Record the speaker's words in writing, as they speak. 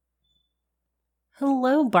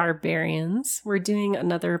Hello, barbarians. We're doing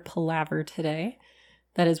another palaver today.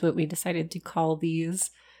 That is what we decided to call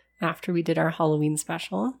these after we did our Halloween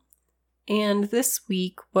special. And this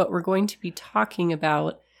week, what we're going to be talking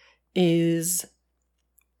about is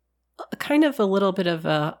kind of a little bit of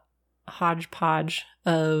a hodgepodge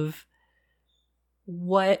of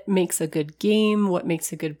what makes a good game, what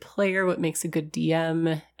makes a good player, what makes a good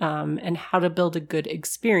DM, and how to build a good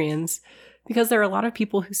experience. Because there are a lot of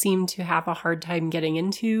people who seem to have a hard time getting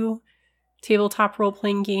into tabletop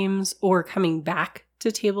role-playing games or coming back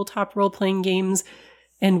to tabletop role-playing games.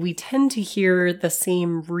 And we tend to hear the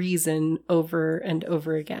same reason over and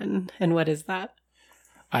over again. And what is that?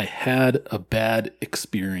 I had a bad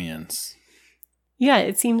experience. Yeah,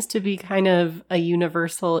 it seems to be kind of a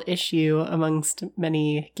universal issue amongst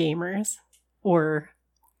many gamers or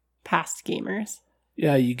past gamers.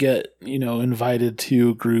 Yeah, you get, invited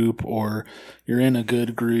to a group, or you're in a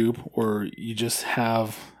good group, or you just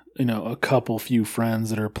have, a few friends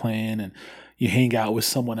that are playing, and you hang out with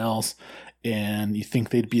someone else and you think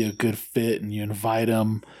they'd be a good fit, and you invite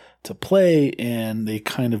them to play and they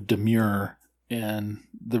kind of demur. And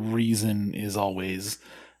the reason is always,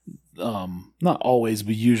 not always,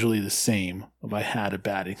 but usually the same. If I had a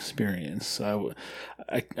bad experience, so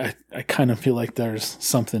I kind of feel like there's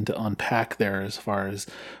something to unpack there as far as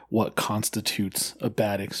what constitutes a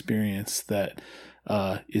bad experience that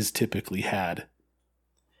is typically had.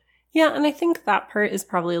 Yeah, and I think that part is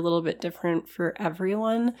probably a little bit different for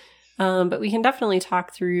everyone. But we can definitely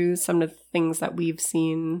talk through some of the things that we've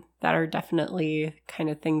seen that are definitely kind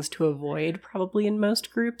of things to avoid probably in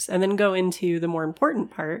most groups, and then go into the more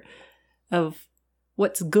important part of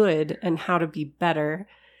what's good and how to be better.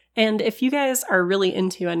 And if you guys are really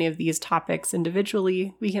into any of these topics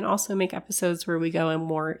individually, we can also make episodes where we go in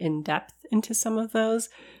more in depth into some of those.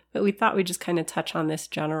 But we thought we'd just kind of touch on this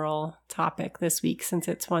general topic this week since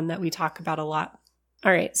it's one that we talk about a lot.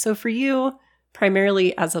 All right, so for you,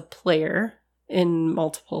 primarily as a player in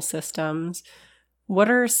multiple systems, what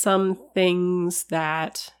are some things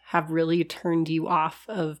that have really turned you off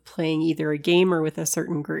of playing either a game or with a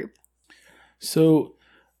certain group? So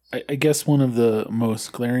I guess one of the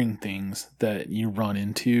most glaring things that you run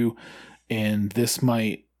into, and this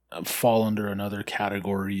might fall under another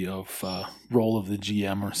category of role of the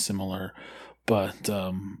GM or similar, but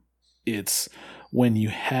it's when you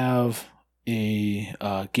have a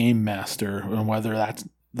game master, and whether that's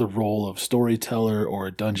the role of storyteller or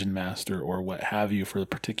a dungeon master or what have you for the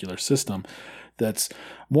particular system, that's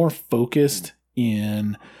more focused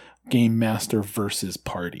in game master versus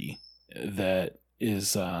party, that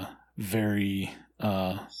is very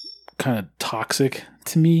kind of toxic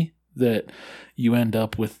to me, that you end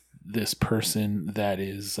up with this person that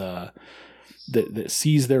is that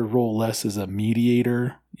sees their role less as a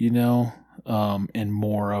mediator, and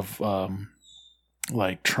more of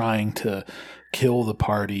like trying to kill the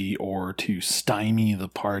party or to stymie the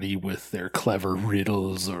party with their clever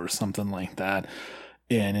riddles or something like that.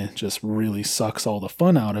 And it just really sucks all the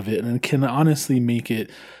fun out of it, and it can honestly make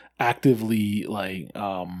it actively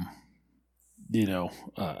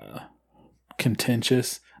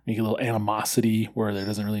contentious, make a little animosity where there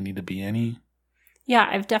doesn't really need to be any. Yeah,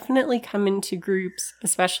 I've definitely come into groups,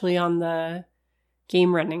 especially on the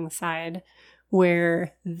game running side,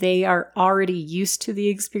 where they are already used to the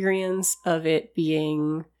experience of it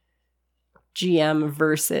being GM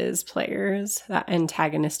versus players, that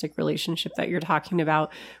antagonistic relationship that you're talking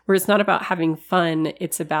about, where it's not about having fun,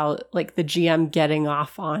 it's about like the GM getting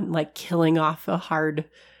off on like killing off a hard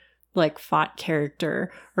like fought character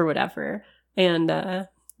or whatever. And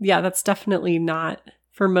yeah, that's definitely not,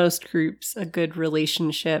 for most groups, a good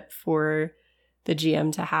relationship for the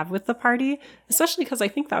GM to have with the party, especially because I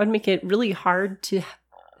think that would make it really hard to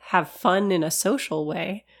have fun in a social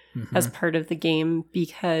way as part of the game,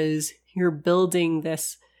 because you're building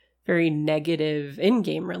this very negative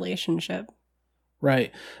in-game relationship.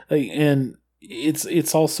 Right. And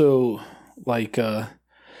it's also like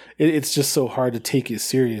it's just so hard to take it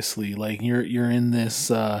seriously. Like you're in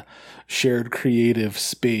this shared creative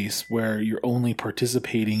space where you're only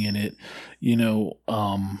participating in it,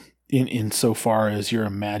 in so far as your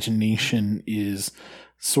imagination is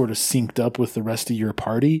sort of synced up with the rest of your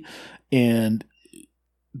party, and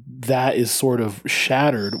that is sort of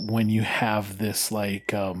shattered when you have this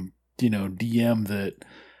DM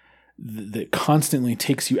that constantly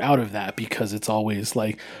takes you out of that, because it's always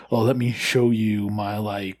like, oh, let me show you my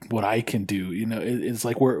what I can do. It's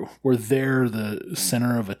like we're there, the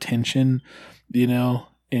center of attention,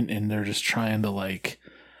 and they're just trying to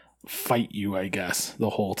fight you, I guess,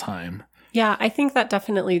 the whole time. Yeah, I think that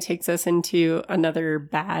definitely takes us into another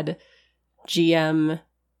bad GM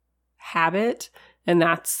habit, and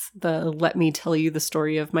that's the let me tell you the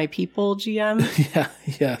story of my people GM. Yeah,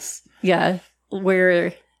 yes. Yeah,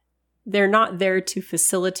 where they're not there to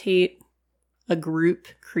facilitate a group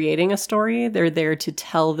creating a story. They're there to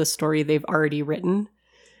tell the story they've already written.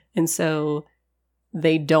 And so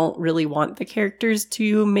they don't really want the characters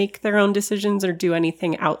to make their own decisions or do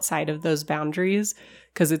anything outside of those boundaries,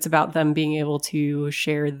 because it's about them being able to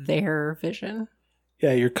share their vision.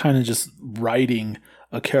 Yeah, you're kind of just writing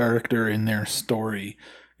a character in their story,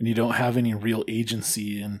 and you don't have any real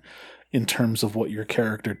agency in terms of what your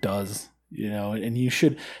character does, and you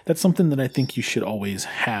should, that's something that I think you should always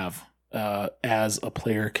have as a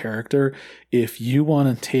player character. If you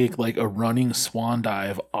want to take like a running swan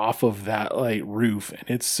dive off of that like roof and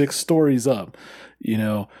it's 6 stories up,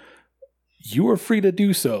 you are free to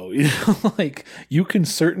do so. Like you can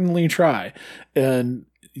certainly try, and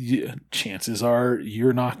chances are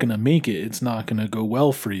you're not going to make it. It's not going to go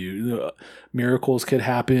well for you. Miracles could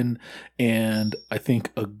happen, and I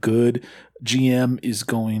think a good GM is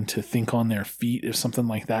going to think on their feet if something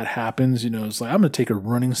like that happens. It's like, I'm going to take a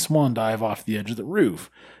running swan dive off the edge of the roof.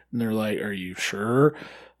 And they're like, are you sure?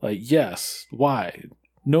 Like, yes. Why?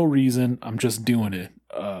 No reason. I'm just doing it.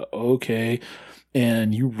 Okay.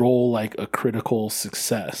 And you roll like a critical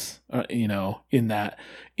success, in that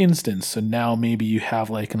instance. So now maybe you have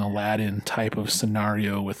like an Aladdin type of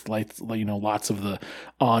scenario with lots of the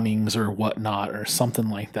awnings or whatnot or something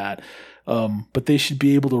like that. But they should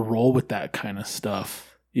be able to roll with that kind of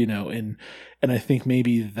stuff, and I think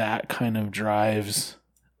maybe that kind of drives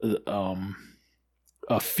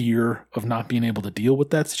a fear of not being able to deal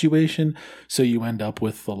with that situation. So you end up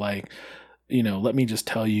with the let me just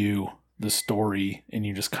tell you the story, and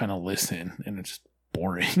you just kind of listen, and it's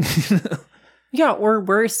boring. Yeah, or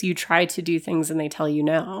worse, you try to do things and they tell you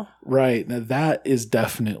no. Right. Now that is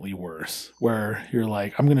definitely worse, where you're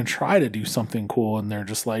like, I'm going to try to do something cool, and they're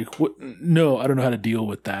just like, what? No, I don't know how to deal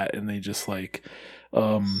with that. And they just like,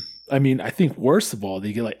 I think worst of all,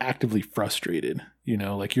 they get like actively frustrated,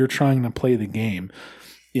 like you're trying to play the game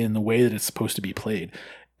in the way that it's supposed to be played.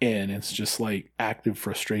 And it's just like active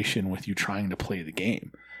frustration with you trying to play the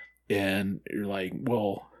game. And you're like,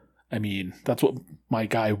 well, that's what my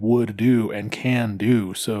guy would do and can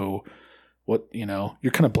do. So what, you're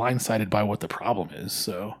kind of blindsided by what the problem is.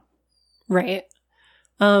 So. Right.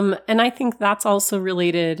 And I think that's also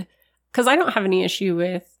related, because I don't have any issue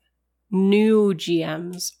with new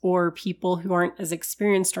GMs or people who aren't as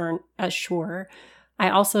experienced or aren't as sure. I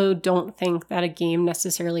also don't think that a game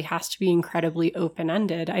necessarily has to be incredibly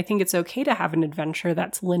open-ended. I think it's okay to have an adventure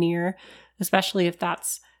that's linear, especially if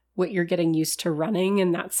that's what you're getting used to running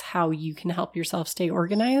and that's how you can help yourself stay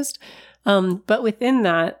organized. But within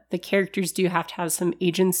that, the characters do have to have some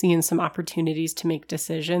agency and some opportunities to make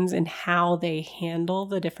decisions in how they handle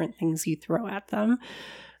the different things you throw at them.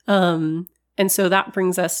 And so that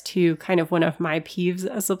brings us to kind of one of my peeves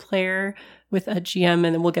as a player with a GM,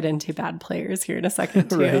 and then we'll get into bad players here in a second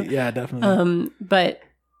too. Right, yeah, definitely. But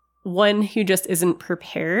one who just isn't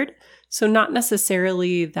prepared. So not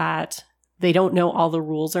necessarily that they don't know all the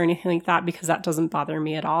rules or anything like that, because that doesn't bother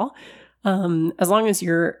me at all. As long as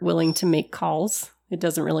you're willing to make calls, it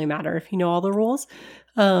doesn't really matter if you know all the rules.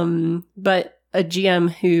 But a GM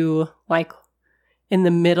who, like, in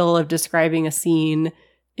the middle of describing a scene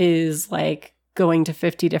is like going to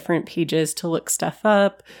 50 different pages to look stuff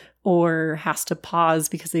up, or has to pause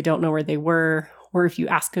because they don't know where they were, or if you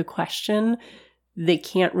ask a question, they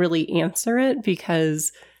can't really answer it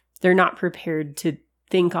because they're not prepared to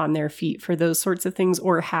think on their feet for those sorts of things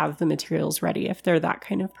or have the materials ready if they're that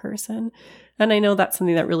kind of person. And I know that's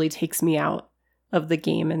something that really takes me out of the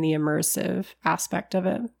game and the immersive aspect of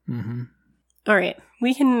it. Mm-hmm. All right,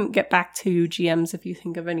 we can get back to GMs if you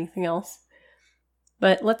think of anything else.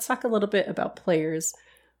 But let's talk a little bit about players.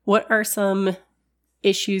 What are some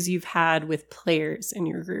issues you've had with players in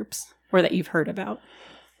your groups or that you've heard about?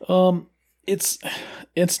 It's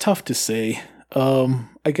tough to say.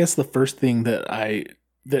 I guess the first thing that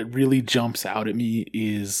really jumps out at me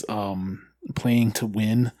is playing to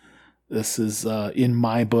win. This is in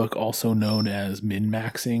my book also known as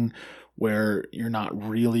min-maxing, where you're not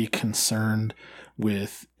really concerned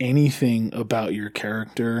with anything about your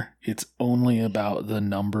character. It's only about the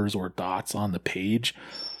numbers or dots on the page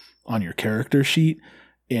on your character sheet,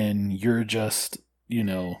 and you're just,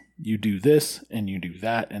 you do this and you do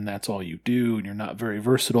that, and that's all you do, and you're not very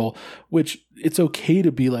versatile, which it's okay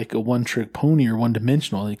to be like a one-trick pony or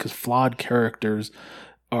one-dimensional, because flawed characters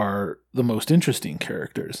are the most interesting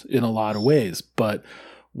characters in a lot of ways. But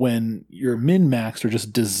when you're min-maxed or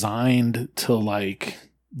just designed to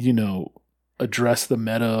address the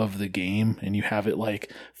meta of the game and you have it like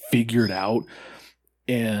figured out,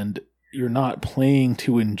 and you're not playing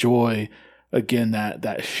to enjoy, again,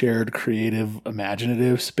 that shared creative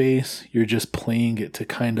imaginative space. You're just playing it to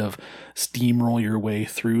kind of steamroll your way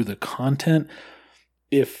through the content.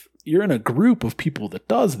 If you're in a group of people that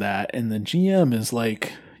does that and the GM is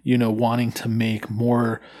like, wanting to make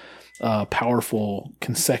more powerful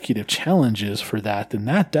consecutive challenges for that, then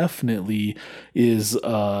that definitely is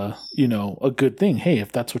a good thing. Hey,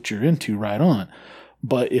 if that's what you're into, right on.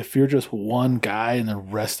 But if you're just one guy and the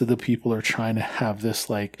rest of the people are trying to have this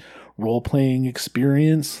like role-playing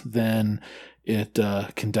experience, then it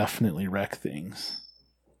can definitely wreck things.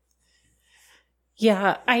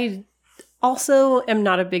 Yeah, I also am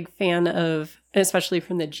not a big fan of, especially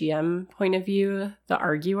from the GM point of view, the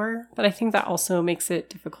arguer. But I think that also makes it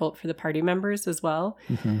difficult for the party members as well.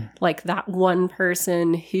 Mm-hmm. Like that one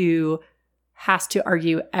person who has to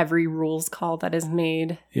argue every rules call that is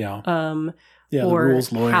made. Yeah. The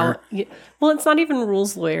rules lawyer. Well, it's not even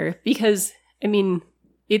rules lawyer because, I mean,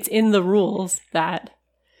 it's in the rules that,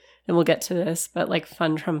 and we'll get to this, but like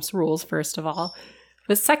fun trumps rules, first of all.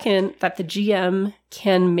 But second, that the GM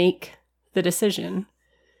can make the decision.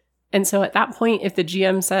 And so at that point, if the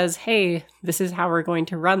GM says, hey, this is how we're going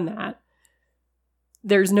to run that,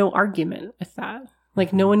 there's no argument with that.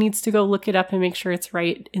 Like no one needs to go look it up and make sure it's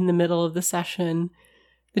right in the middle of the session.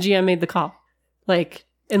 The GM made the call. Like,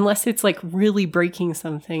 unless it's like really breaking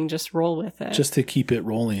something, just roll with it. Just to keep it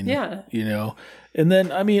rolling. Yeah. And then,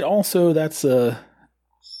 I mean, also that's the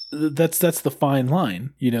fine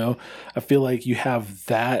line, I feel like you have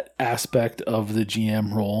that aspect of the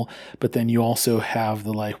GM role, but then you also have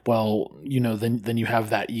the like, well, then you have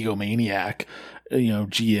that egomaniac,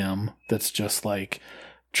 GM that's just like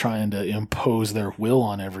trying to impose their will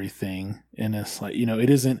on everything. And it's like, it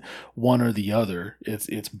isn't one or the other.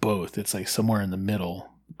 It's both. It's like somewhere in the middle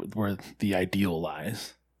where the ideal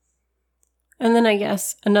lies. And then I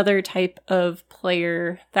guess another type of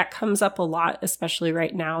player that comes up a lot, especially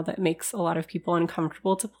right now, that makes a lot of people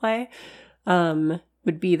uncomfortable to play,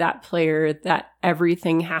 would be that player that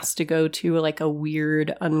everything has to go to like a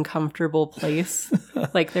weird, uncomfortable place.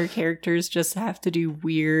 Like their characters just have to do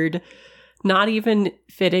weird, not even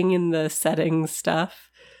fitting in the setting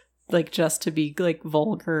stuff, like just to be like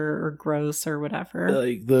vulgar or gross or whatever.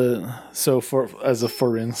 Like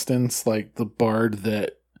for instance, like the bard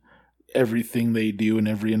that everything they do in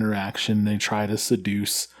every interaction, they try to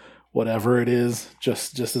seduce whatever it is,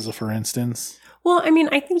 just as a for instance. Well, I mean,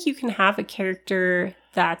 I think you can have a character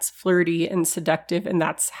that's flirty and seductive and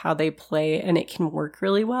that's how they play and it can work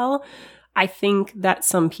really well. I think that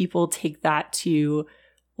some people take that to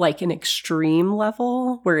like an extreme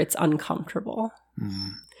level where it's uncomfortable.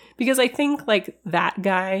 Mm. Because I think like that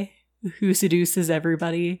guy who seduces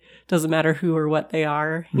everybody, doesn't matter who or what they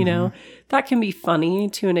are, that can be funny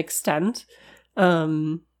to an extent,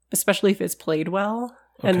 especially if it's played well.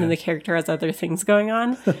 Okay. And then the character has other things going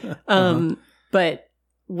on. But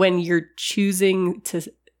when you're choosing to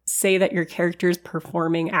say that your character is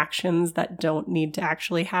performing actions that don't need to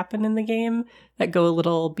actually happen in the game, that go a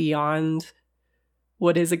little beyond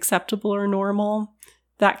what is acceptable or normal,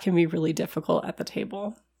 that can be really difficult at the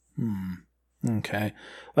table. Okay.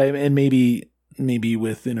 And maybe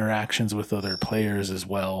with interactions with other players as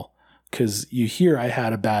well, because you hear I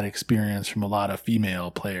had a bad experience from a lot of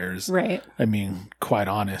female players. Right. I mean, quite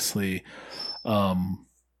honestly,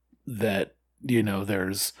 that,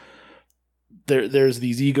 there's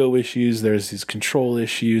these ego issues, there's these control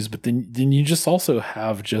issues, but then you just also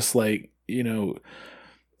have just like,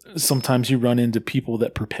 sometimes you run into people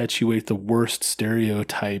that perpetuate the worst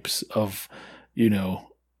stereotypes of,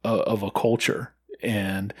 of a culture.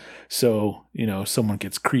 And so, someone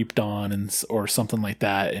gets creeped on or something like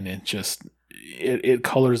that. And it just, it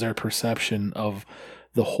colors their perception of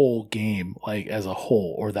the whole game, like as a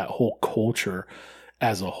whole, or that whole culture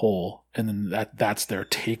as a whole. And then that's their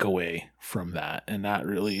takeaway from that. And that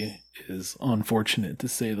really is unfortunate to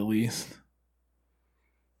say the least.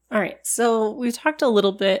 All right, so we talked a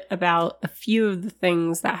little bit about a few of the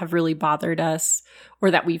things that have really bothered us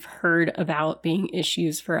or that we've heard about being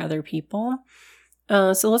issues for other people.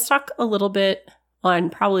 So let's talk a little bit on,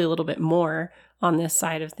 probably a little bit more on this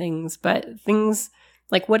side of things, but things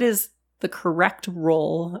like what is the correct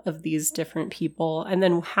role of these different people and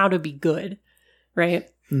then how to be good, right?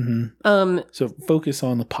 Mm-hmm. So focus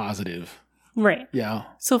on the positive. Right. Yeah.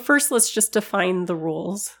 So first, let's just define the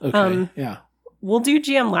rules. Okay, yeah. We'll do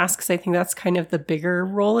GM last because I think that's kind of the bigger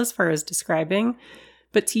role as far as describing.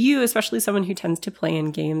 But to you, especially someone who tends to play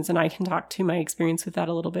in games, and I can talk to my experience with that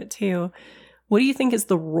a little bit too, what do you think is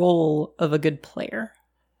the role of a good player?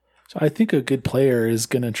 So I think a good player is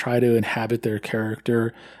going to try to inhabit their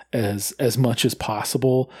character as much as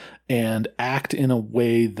possible and act in a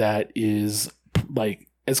way that is like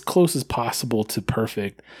as close as possible to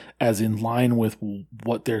perfect, as in line with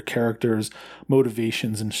what their character's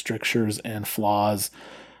motivations and strictures and flaws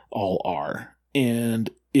all are. And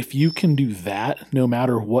if you can do that, no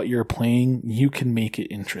matter what you're playing, you can make it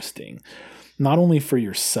interesting. Not only for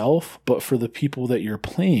yourself, but for the people that you're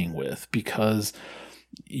playing with, because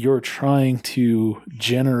you're trying to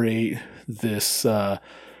generate this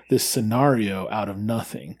this scenario out of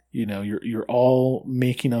nothing. You know, you're all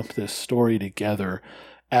making up this story together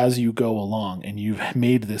as you go along, and you've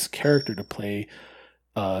made this character to play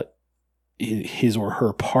his or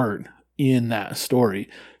her part in that story.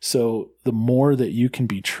 So the more that you can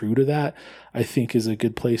be true to that, I think is a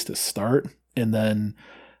good place to start. And then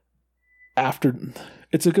after,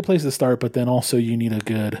 it's a good place to start, but then also you need a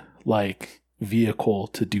good like vehicle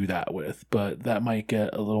to do that with. But that might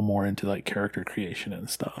get a little more into like character creation and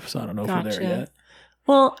stuff. So I don't know if we're there yet.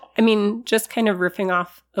 Well, I mean, just kind of riffing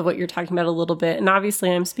off of what you're talking about a little bit, and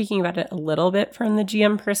obviously I'm speaking about it a little bit from the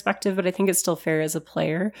GM perspective, but I think it's still fair as a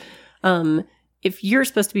player. If you're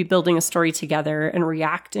supposed to be building a story together and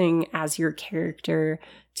reacting as your character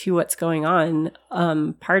to what's going on,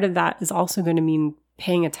 part of that is also going to mean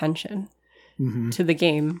paying attention to the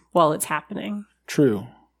game while it's happening. True.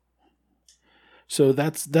 So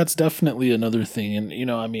that's definitely another thing. And, you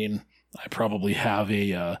know, I mean, I probably have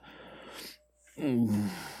a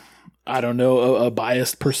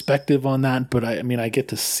biased perspective on that, but I mean, I get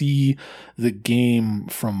to see the game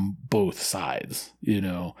from both sides. You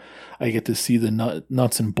know, I get to see the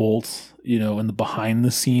nuts and bolts, you know, and the behind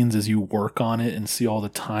the scenes as you work on it and see all the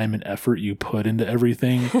time and effort you put into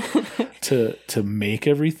everything to make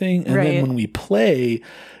everything. And then when we play,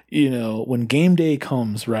 you know, when game day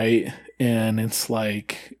comes, right, and it's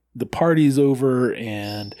like the party's over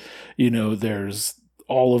and, you know, there's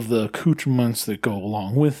all of the accoutrements that go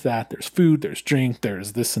along with that. There's food, there's drink,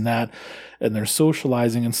 there's this and that, and there's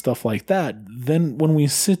socializing and stuff like that. Then when we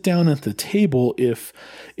sit down at the table, if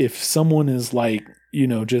someone is like, you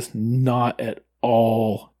know, just not at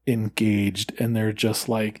all engaged and they're just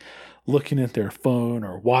like looking at their phone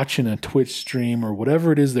or watching a Twitch stream or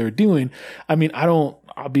whatever it is they're doing, I mean, I don't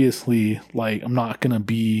obviously like, I'm not going to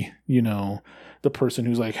be, you know, the person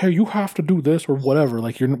who's like, hey, you have to do this or whatever.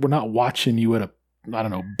 Like we're not watching you at a, I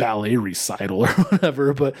don't know, ballet recital or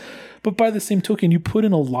whatever, but by the same token, you put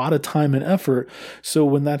in a lot of time and effort. So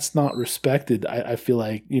when that's not respected, I feel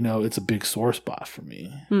like, you know, it's a big sore spot for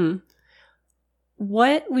me.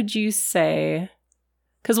 What would you say?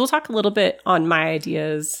 Because we'll talk a little bit on my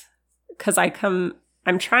ideas, because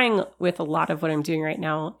I'm trying with a lot of what I'm doing right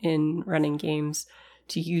now in running games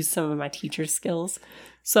to use some of my teacher skills.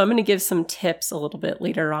 So I'm going to give some tips a little bit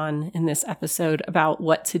later on in this episode about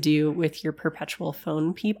what to do with your perpetual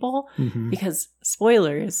phone people, because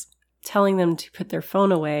spoilers, telling them to put their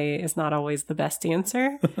phone away is not always the best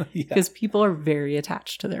answer because people are very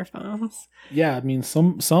attached to their phones. Yeah. I mean,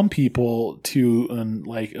 some people to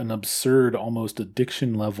an absurd, almost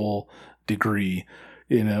addiction level degree,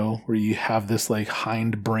 you know, where you have this like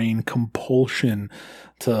hindbrain compulsion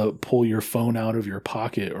to pull your phone out of your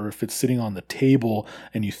pocket, or if it's sitting on the table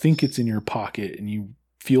and you think it's in your pocket and you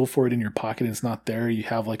feel for it in your pocket and it's not there, you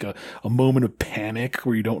have like a moment of panic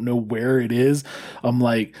where you don't know where it is. I'm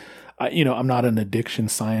like, you know, I'm not an addiction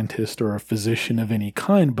scientist or a physician of any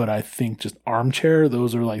kind, but I think just armchair,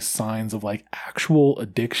 those are like signs of like actual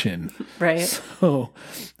addiction. Right. So,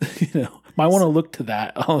 you know, might want to look to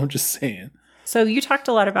that. I'm just saying. So you talked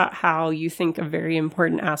a lot about how you think a very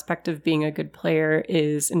important aspect of being a good player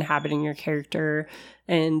is inhabiting your character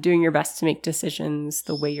and doing your best to make decisions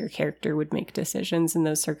the way your character would make decisions in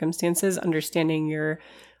those circumstances, understanding your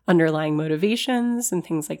underlying motivations and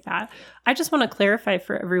things like that. I just want to clarify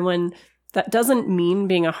for everyone that doesn't mean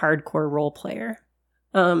being a hardcore role player.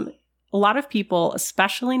 A lot of people,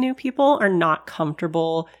 especially new people, are not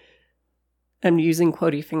comfortable, I'm using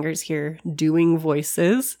quotey fingers here, doing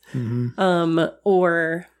voices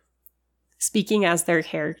or speaking as their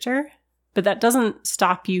character. But that doesn't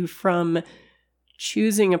stop you from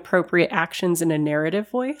choosing appropriate actions in a narrative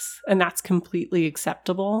voice. And that's completely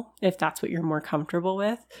acceptable if that's what you're more comfortable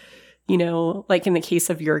with. You know, like in the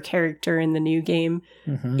case of your character in the new game,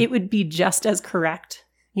 it would be just as correct,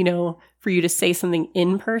 you know, for you to say something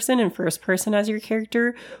in person, in first person as your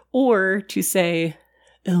character, or to say,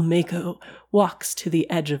 Il Mako, walks to the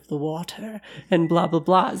edge of the water and blah, blah,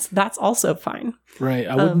 blahs. That's also fine. Right.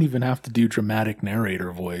 I wouldn't even have to do dramatic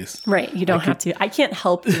narrator voice. Right. You don't have to. I can't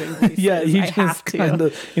help doing voices. Yeah, you I just have to. kind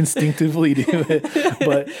of instinctively do it.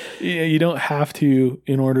 But you don't have to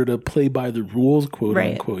in order to play by the rules, quote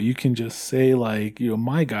unquote. You can just say like,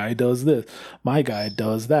 my guy does this. My guy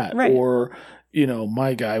does that. Right. Or,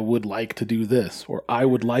 my guy would like to do this. Or I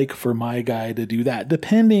would like for my guy to do that.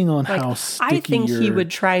 Depending on Like, how sticky I think he would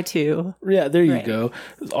try to. Yeah, there you Right. go.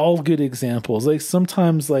 All good examples. Like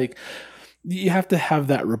sometimes like you have to have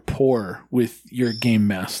that rapport with your game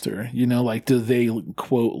master. Like do they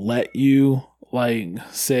quote let you like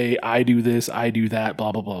say I do this, I do that,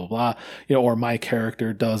 blah blah blah blah, or my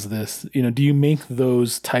character does this. Do you make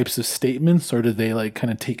those types of statements, or do they like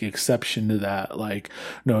kind of take exception to that? Like,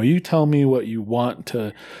 no, you tell me what you want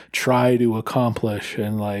to try to accomplish,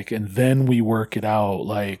 and then we work it out,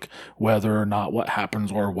 like whether or not what happens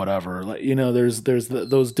or whatever. Like, there's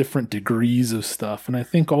those different degrees of stuff, and I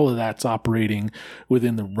think all of that's operating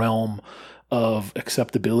within the realm of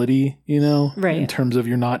acceptability, Right. in terms of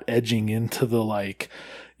you're not edging into the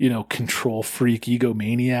control freak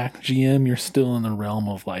egomaniac GM. You're still in the realm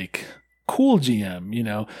of like cool GM,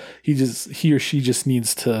 he or she just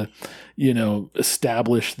needs to,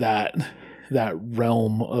 establish that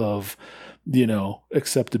realm of,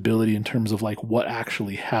 acceptability in terms of like what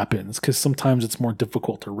actually happens. Cause sometimes it's more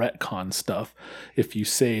difficult to retcon stuff. If you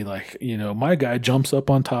say like, my guy jumps up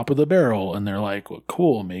on top of the barrel and they're like, well,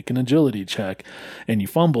 cool, make an agility check, and you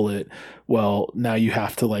fumble it. Well, now you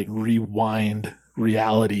have to like rewind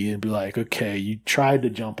reality and be like, okay, you tried to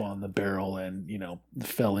jump on the barrel and,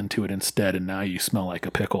 fell into it instead. And now you smell like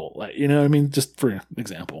a pickle. Like, what I mean? Just for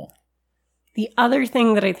example. The other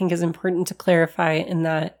thing that I think is important to clarify in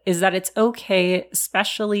that is that it's okay,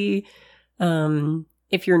 especially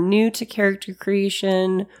if you're new to character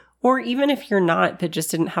creation, or even if you're not, but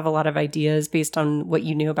just didn't have a lot of ideas based on what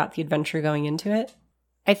you knew about the adventure going into it.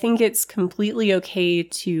 I think it's completely okay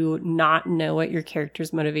to not know what your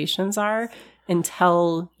character's motivations are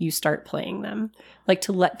until you start playing them. Like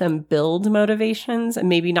to let them build motivations and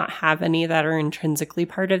maybe not have any that are intrinsically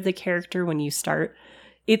part of the character when you start.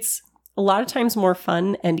 It's a lot of times more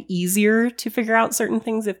fun and easier to figure out certain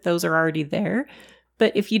things if those are already there.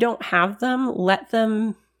 But if you don't have them, let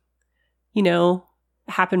them,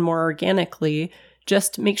 happen more organically.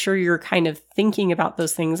 Just make sure you're kind of thinking about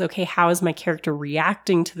those things. Okay, how is my character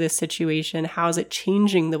reacting to this situation? How is it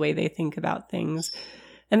changing the way they think about things?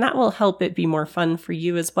 And that will help it be more fun for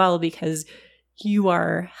you as well, because you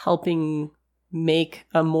are helping make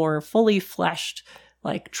a more fully fleshed,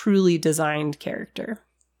 like truly designed character.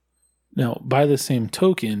 Now, by the same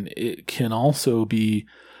token, it can also be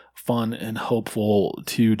fun and helpful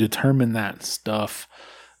to determine that stuff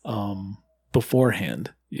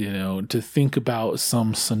beforehand, to think about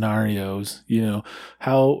some scenarios,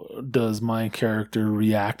 how does my character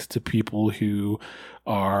react to people who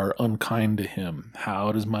are unkind to him?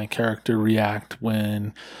 How does my character react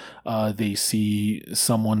when they see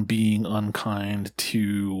someone being unkind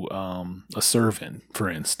to a servant, for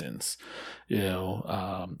instance?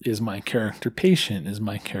 Is my character patient? Is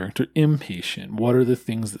my character impatient? What are the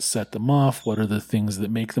things that set them off? What are the things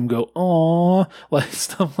that make them go, "Aw," like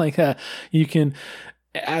stuff like that? You can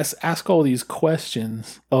ask all these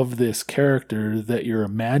questions of this character that you're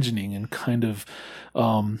imagining, and kind of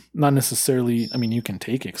not necessarily, you can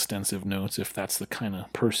take extensive notes if that's the kind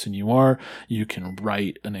of person you are. You can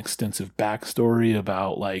write an extensive backstory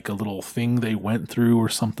about like a little thing they went through or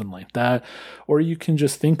something like that. Or you can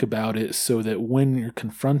just think about it so that when you're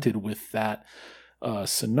confronted with that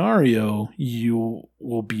scenario, you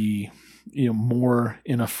will be more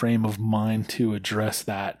in a frame of mind to address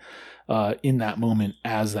that in that moment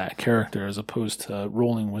as that character, as opposed to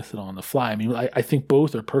rolling with it on the fly. I think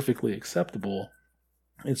both are perfectly acceptable.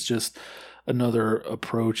 It's just another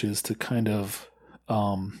approach is to kind of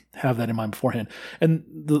have that in mind beforehand. And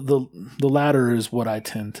the latter is what I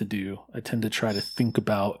tend to do. I tend to try to think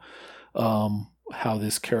about how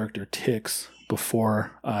this character ticks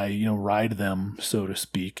before I ride them, so to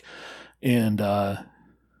speak. And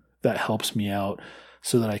that helps me out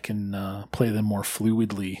so that I can play them more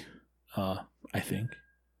fluidly, I think.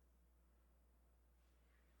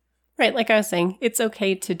 Right, like I was saying, it's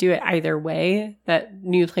okay to do it either way. That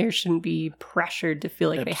new players shouldn't be pressured to feel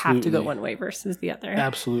like Absolutely. They have to go one way versus the other.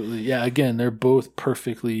 Absolutely. Yeah, again, they're both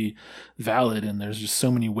perfectly valid, and there's just so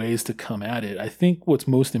many ways to come at it. I think what's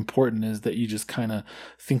most important is that you just kind of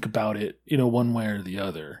think about it, one way or the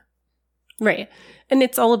other. Right. And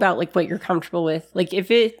it's all about like what you're comfortable with. Like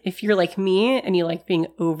if you're like me and you like being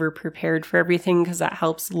over prepared for everything because that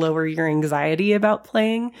helps lower your anxiety about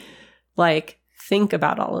playing, Like, think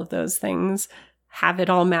about all of those things, have it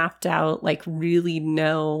all mapped out, like really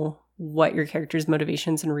know what your character's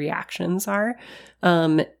motivations and reactions are.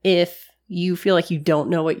 If you feel like you don't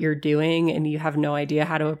know what you're doing and you have no idea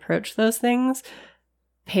how to approach those things,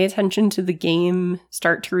 pay attention to the game,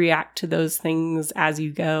 start to react to those things as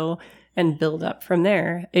you go, and build up from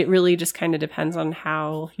there. It really just kind of depends on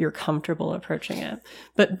how you're comfortable approaching it.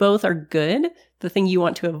 But both are good. The thing you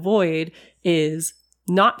want to avoid is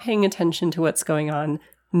not paying attention to what's going on,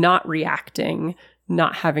 not reacting,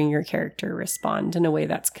 not having your character respond in a way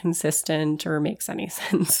that's consistent or makes any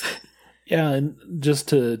sense. Yeah, and just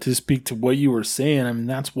to speak to what you were saying, I mean,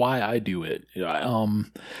 that's why I do it.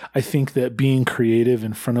 I think that being creative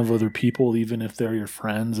in front of other people, even if they're your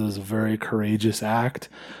friends, is a very courageous act.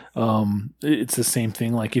 It's the same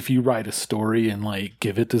thing. Like if you write a story and like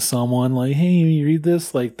give it to someone, like, hey, you read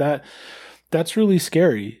this, like that's really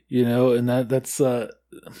scary, and that's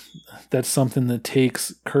something that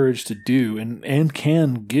takes courage to do and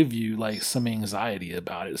can give you like some anxiety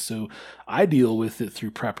about it. So I deal with it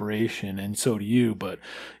through preparation, and so do you, but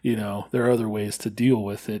there are other ways to deal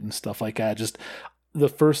with it and stuff like that. Just the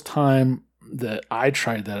first time that I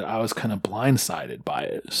tried that, I was kind of blindsided by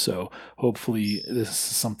it. So hopefully this is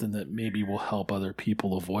something that maybe will help other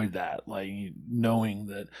people avoid that, like knowing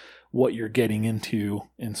that what you're getting into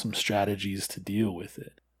and some strategies to deal with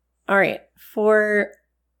it. All right.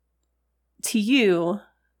 To you,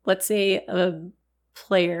 let's say a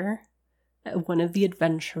player, one of the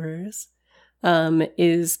adventurers,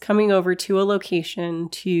 is coming over to a location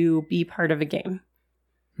to be part of a game.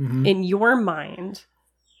 Mm-hmm. In your mind,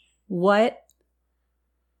 what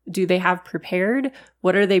do they have prepared?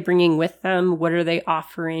 What are they bringing with them? What are they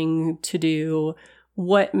offering to do?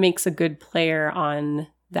 What makes a good player on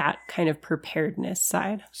that kind of preparedness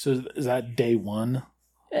side? So is that day one?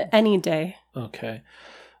 Any day. Okay.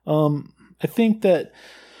 I think that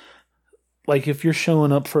like if you're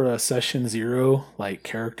showing up for a session 0, like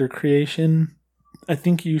character creation, I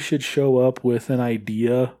think you should show up with an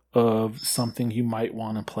idea of something you might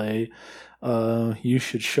want to play. You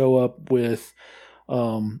should show up with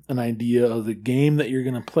an idea of the game that you're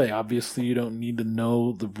going to play. Obviously, you don't need to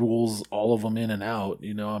know the rules, all of them in and out.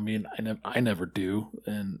 I mean, I never do.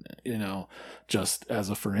 And, just as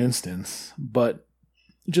a for instance, but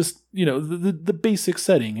just, the basic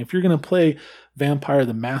setting. If you're going to play Vampire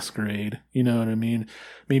the Masquerade, you know what I mean?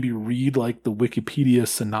 Maybe read like the Wikipedia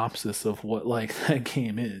synopsis of what like that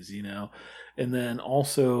game is, and then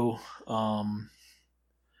also,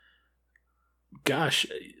 gosh,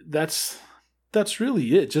 that's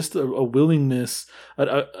really it. Just a willingness,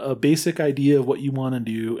 a basic idea of what you want to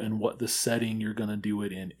do and what the setting you're going to do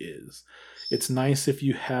it in is. It's nice if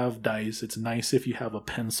you have dice. It's nice if you have a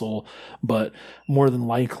pencil, but more than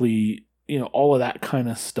likely, all of that kind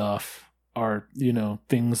of stuff are,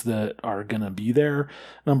 things that are going to be there.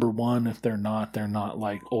 Number one, if they're not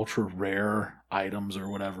like ultra rare items or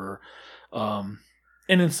whatever. And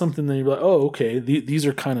it's something that you're like, oh, okay, these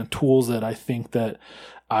are kind of tools that I think that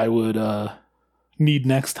I would, need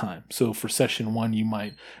next time. So for session 1, you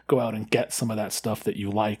might go out and get some of that stuff that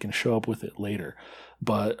you like and show up with it later.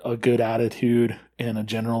 But a good attitude and a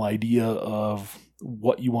general idea of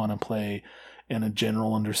what you want to play and a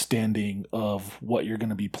general understanding of what you're going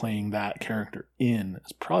to be playing that character in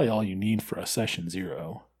is probably all you need for a session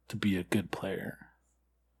 0 to be a good player.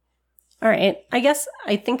 All right. I guess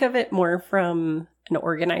I think of it more from an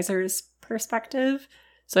organizer's perspective.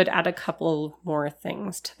 So I'd add a couple more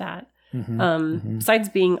things to that. Besides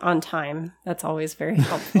being on time, that's always very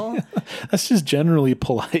helpful. That's just generally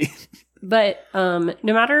polite. But no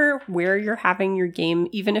matter where you're having your game,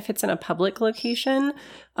 even if it's in a public location,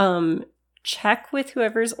 check with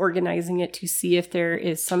whoever's organizing it to see if there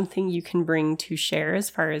is something you can bring to share as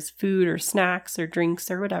far as food or snacks or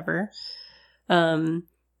drinks or whatever.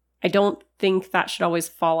 I don't think that should always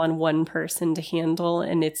fall on one person to handle,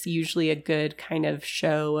 and it's usually a good kind of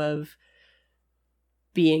show of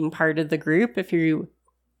being part of the group if you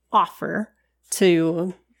offer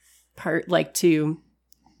to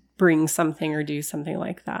bring something or do something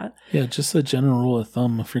like that. Yeah, just a general rule of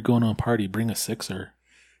thumb, if you're going to a party, bring a 6er.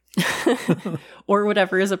 Or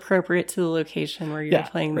whatever is appropriate to the location where you're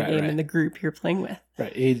playing the game and the group you're playing with.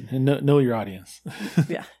 Right. Know your audience.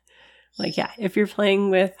 Yeah. If you're playing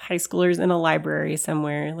with high schoolers in a library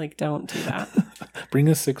somewhere, don't do that. Bring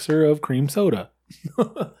a 6er of cream soda.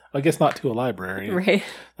 I guess not to a library. Right.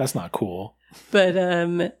 That's not cool.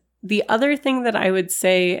 But the other thing that I would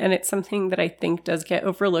say, and it's something that I think does get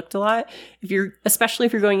overlooked a lot, especially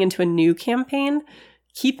if you're going into a new campaign,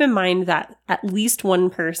 keep in mind that at least one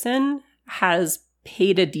person has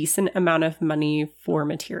paid a decent amount of money for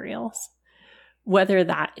materials. Whether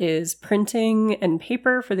that is printing and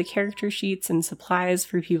paper for the character sheets and supplies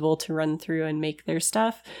for people to run through and make their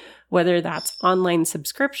stuff, whether that's online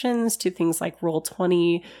subscriptions to things like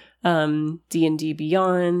Roll20, D&D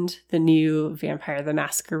Beyond, the new Vampire the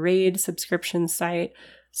Masquerade subscription site,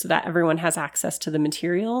 so that everyone has access to the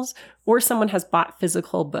materials, or someone has bought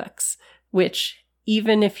physical books, which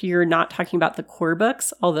even if you're not talking about the core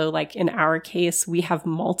books, although like in our case, we have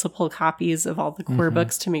multiple copies of all the core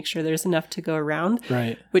books to make sure there's enough to go around,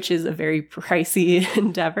 right? Which is a very pricey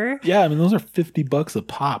endeavor. Yeah, I mean, those are $50 a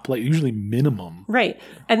pop, like usually minimum. Right.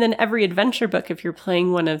 And then every adventure book, if you're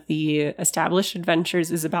playing one of the established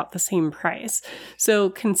adventures, is about the same price.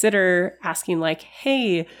 So consider asking like,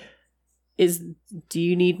 hey, do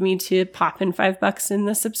you need me to pop in $5 in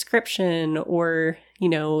the subscription, or, you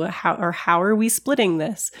know, how are we splitting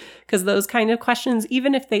this? Because those kind of questions,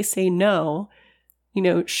 even if they say no, you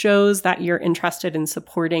know, shows that you're interested in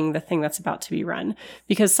supporting the thing that's about to be run,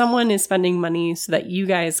 because someone is spending money so that you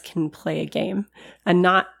guys can play a game, and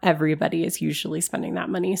not everybody is usually spending that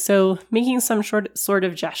money. So making some sort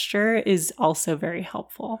of gesture is also very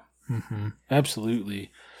helpful. Mm-hmm. Absolutely.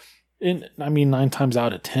 And I mean, 9 times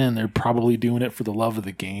out of 10, they're probably doing it for the love of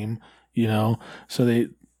the game, you know? So they,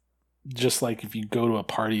 just like if you go to a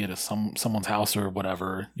party at someone's house or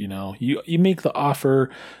whatever, you know, you make the offer,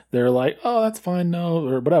 they're like, oh, that's fine, no,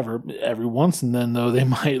 or whatever. Every once and then, though, they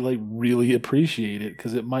might like really appreciate it,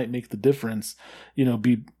 because it might make the difference, you know,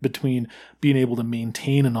 between being able to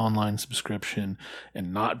maintain an online subscription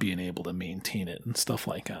and not being able to maintain it and stuff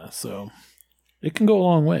like that. So it can go a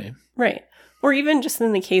long way. Right. Or even just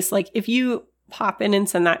in the case, like if you pop in and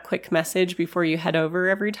send that quick message before you head over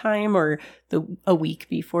every time, or a week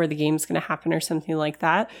before the game's going to happen or something like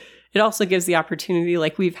that, it also gives the opportunity,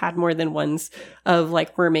 like we've had more than once, of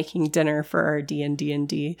like we're making dinner for our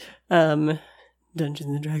D&D, Dungeons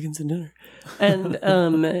and Dragons and dinner.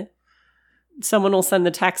 And someone will send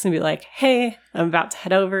the text and be like, hey, I'm about to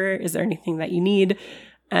head over. Is there anything that you need?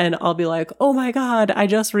 And I'll be like, oh my God, I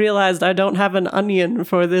just realized I don't have an onion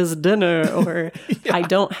for this dinner, or yeah. I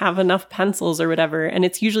don't have enough pencils or whatever. And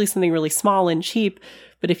it's usually something really small and cheap.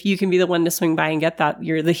 But if you can be the one to swing by and get that,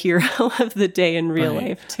 you're the hero of the day in real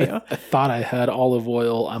life too. I thought I had olive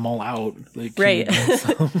oil. I'm all out. Like, right.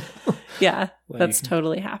 Yeah, like, that's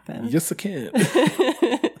totally happened. Yes, I can.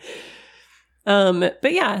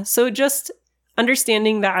 But yeah, so just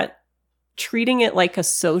understanding that, treating it like a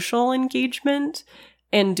social engagement,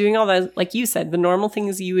 and doing all that, like you said, the normal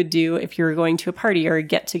things you would do if you were going to a party or a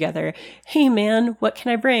get together. Hey man, what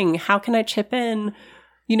can I bring? How can I chip in?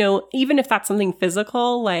 You know, even if that's something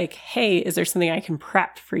physical, like, hey, is there something I can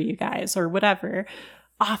prep for you guys or whatever?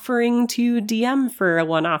 Offering to DM for a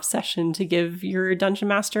one-off session to give your dungeon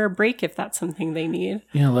master a break if that's something they need.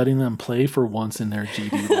 Yeah, letting them play for once in their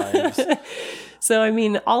GD lives. So, I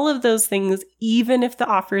mean, all of those things, even if the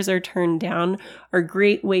offers are turned down, are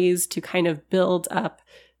great ways to kind of build up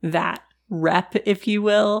that rep, if you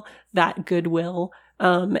will, that goodwill,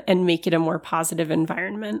 and make it a more positive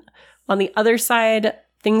environment. On the other side,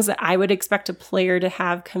 things that I would expect a player to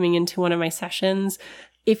have coming into one of my sessions,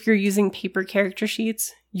 if you're using paper character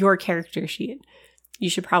sheets, your character sheet, you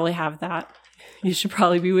should probably have that. You should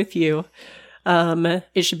probably be with you.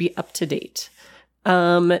 It should be up to date.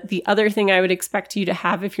 The other thing I would expect you to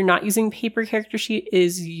have if you're not using paper character sheet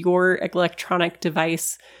is your electronic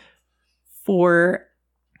device for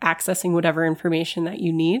accessing whatever information that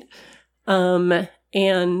you need.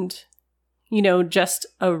 And, you know, just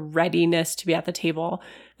a readiness to be at the table.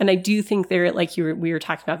 And I do think there, like we were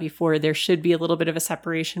talking about before, there should be a little bit of a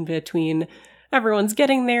separation between everyone's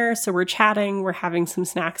getting there. So we're chatting, we're having some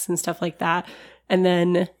snacks and stuff like that. And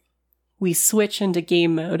then we switch into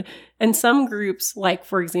game mode. And some groups, like,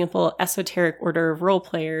 for example, Esoteric Order of Role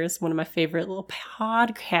Players, one of my favorite little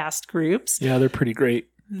podcast groups. Yeah, they're pretty great.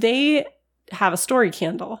 They have a story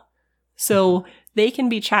candle. So they can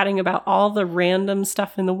be chatting about all the random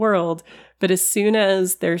stuff in the world, but as soon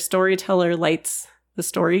as their storyteller lights the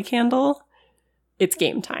story candle, it's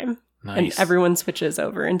game time. Nice. And everyone switches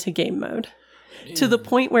over into game mode. Yeah. To the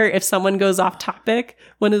point where if someone goes off topic,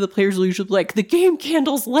 one of the players will usually be like, the game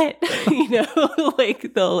candle's lit. You know,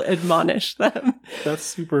 like they'll admonish them. That's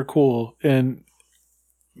super cool. And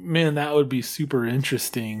man, that would be super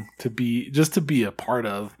interesting to be a part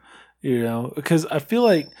of, you know, because I feel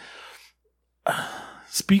like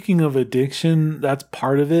speaking of addiction, that's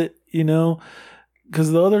part of it, you know,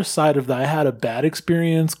 because the other side of that, I had a bad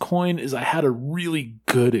experience coin is I had a really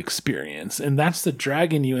good experience. And that's the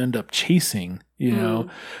dragon you end up chasing, you know,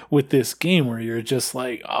 with this game where you're just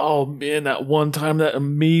like, oh man, that one time, that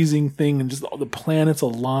amazing thing, and just all the planets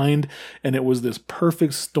aligned. And it was this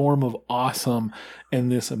perfect storm of awesome. And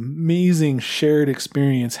this amazing shared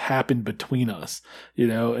experience happened between us, you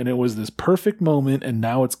know, and it was this perfect moment. And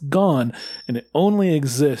now it's gone. And it only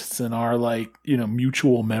exists in our, like, you know,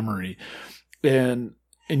 mutual memory. And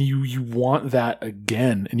you want that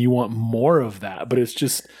again, and you want more of that, but it's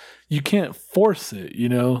just, you can't force it, you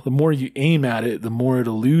know. The more you aim at it, the more it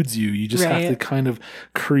eludes you. You just have to kind of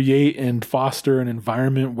create and foster an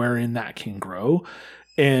environment wherein that can grow,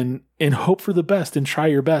 and hope for the best and try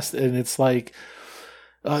your best. And it's like,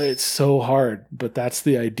 it's so hard, but that's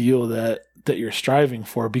the ideal that you're striving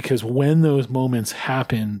for, because when those moments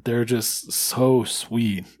happen, they're just so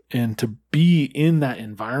sweet. And to be in that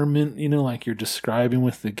environment, you know, like you're describing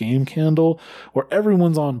with the game candle, where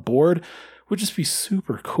everyone's on board, would just be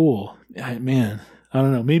super cool. Man, I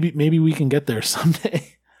don't know. Maybe we can get there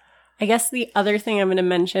someday. I guess the other thing I'm going to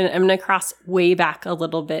mention, I'm going to cross way back a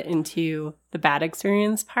little bit into the bad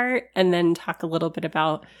experience part, and then talk a little bit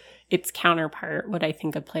about its counterpart, what I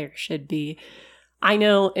think a player should be. I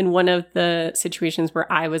know in one of the situations where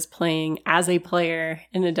I was playing as a player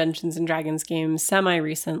in a Dungeons & Dragons game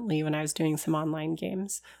semi-recently, when I was doing some online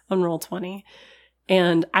games on Roll20,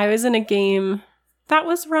 and I was in a game that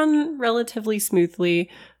was run relatively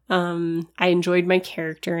smoothly. I enjoyed my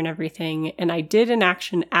character and everything, and I did an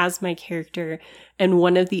action as my character, and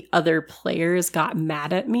one of the other players got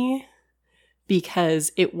mad at me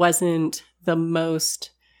because it wasn't the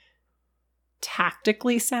most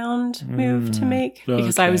tactically sound move to make,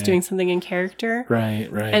 because I was doing something in character. Right.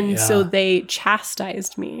 And so they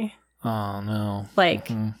chastised me. Oh, no.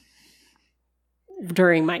 Like,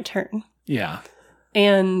 during my turn. Yeah.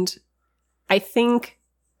 And I think,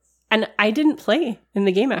 and I didn't play in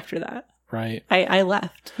the game after that. Right. I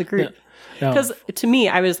left the group. Because to me,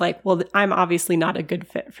 I was like, well, I'm obviously not a good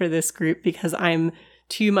fit for this group, because I'm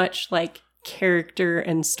too much like character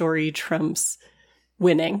and story trumps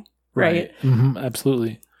winning. Right. Mm-hmm,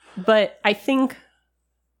 absolutely. But I think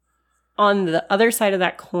on the other side of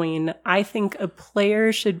that coin, I think a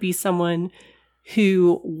player should be someone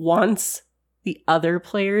who wants the other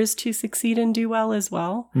players to succeed and do well as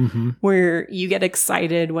well. Mm-hmm. Where you get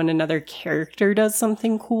excited when another character does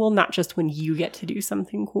something cool, not just when you get to do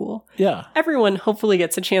something cool. Yeah. Everyone hopefully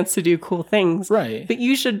gets a chance to do cool things. Right. But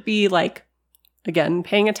you should be like, again,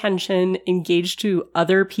 paying attention, engaged to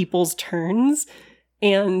other people's turns,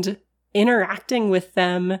 and interacting with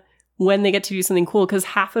them when they get to do something cool. Because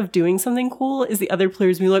half of doing something cool is the other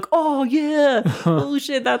players being like, oh yeah, oh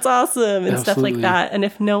shit, that's awesome, and stuff like that. And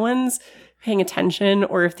if no one's paying attention,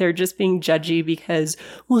 or if they're just being judgy because,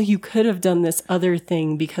 well, you could have done this other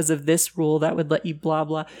thing because of this rule that would let you blah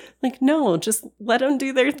blah, like, no, just let them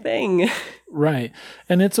do their thing. Right.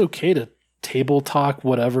 And it's okay to table talk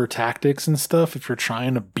whatever tactics and stuff if you're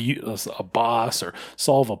trying to beat a boss or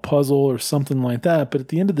solve a puzzle or something like that. But at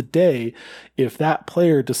the end of the day, if that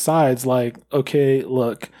player decides like, okay,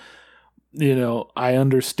 look, you know, I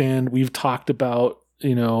understand we've talked about,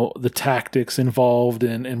 you know, the tactics involved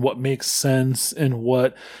and what makes sense and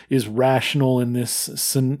what is rational in this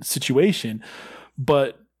situation,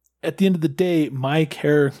 but at the end of the day, my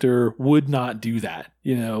character would not do that.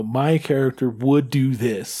 You know, my character would do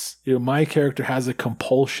this. You know, my character has a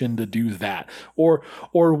compulsion to do that, or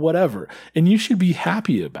whatever. And you should be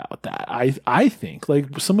happy about that. I think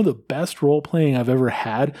like some of the best role playing I've ever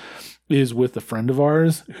had is with a friend of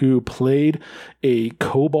ours who played a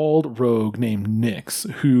kobold rogue named Nyx,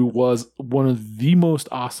 who was one of the most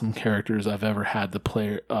awesome characters I've ever had the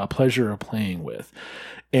pleasure of playing with.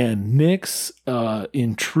 And Nyx,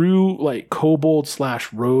 in true like kobold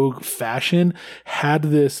 / rogue fashion, had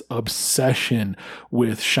this obsession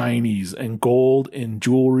with shinies and gold and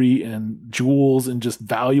jewelry and jewels and just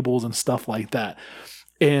valuables and stuff like that.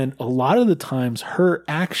 And a lot of the times her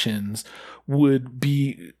actions would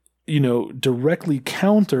be, you know, directly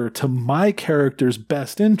counter to my character's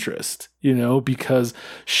best interest, you know, because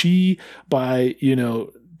she, by, you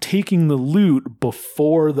know, taking the loot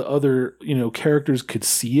before the other, you know, characters could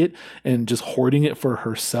see it and just hoarding it for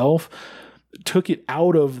herself, took it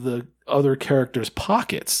out of the other characters'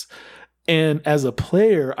 pockets. And as a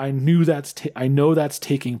player, I knew I know that's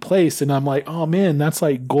taking place. And I'm like, oh man, that's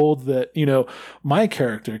like gold that, you know, my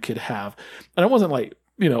character could have. And I wasn't like,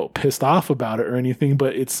 you know, pissed off about it or anything,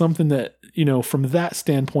 but it's something that, you know, from that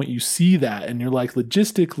standpoint, you see that and you're like,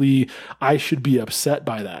 logistically, I should be upset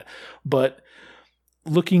by that. But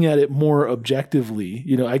looking at it more objectively,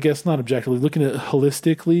 I guess not objectively, looking at it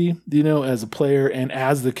holistically, as a player and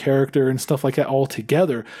as the character and stuff like that all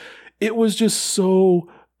together, it was just so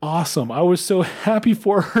awesome. I was so happy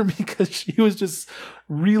for her because she was just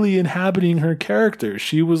really inhabiting her character.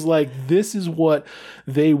 She was like, this is what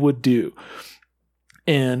they would do.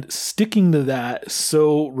 And sticking to that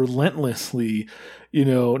so relentlessly,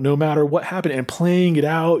 no matter what happened, and playing it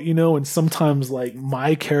out, and sometimes like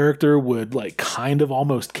my character would like kind of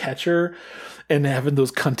almost catch her, and having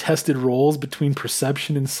those contested roles between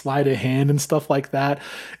perception and sleight of hand and stuff like that.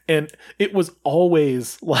 And it was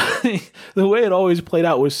always like, the way it always played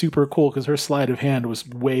out was super cool because her sleight of hand was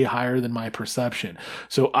way higher than my perception.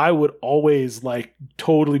 So I would always like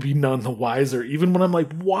totally be none the wiser, even when I'm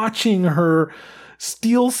like watching her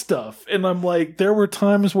steal stuff. And I'm like, there were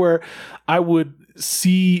times where I would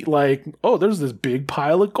see like, oh, there's this big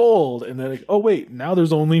pile of gold, and then like, oh wait, now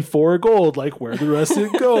there's only 4 gold, like where the rest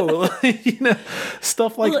of it go?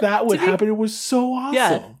 Stuff like that would happen. It was so awesome.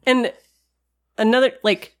 Yeah. And another,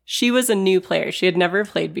 like, she was a new player, she had never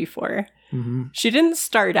played before. She didn't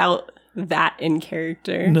start out that in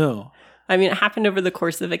character. No, I mean, it happened over the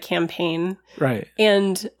course of a campaign, right?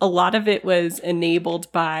 And a lot of it was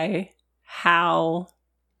enabled by how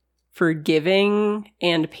forgiving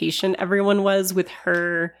and patient everyone was with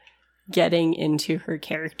her getting into her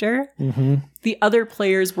character. The other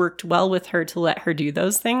players worked well with her to let her do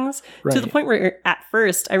those things, to the point where at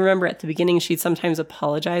first, I remember at the beginning, she'd sometimes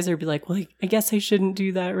apologize or be like, well, I guess I shouldn't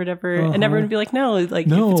do that or whatever. And everyone would be like, no, like,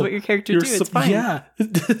 if it's what your character do, it's fine. Yeah,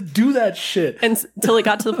 do that shit. And until it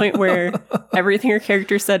got to the point where everything her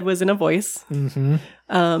character said was in a voice.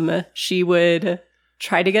 She would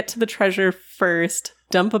try to get to the treasure first,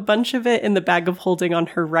 dump a bunch of it in the bag of holding on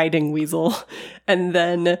her riding weasel, and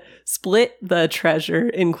then split the treasure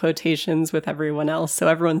in quotations with everyone else. So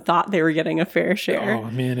everyone thought they were getting a fair share. Oh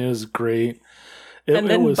man, it was great. And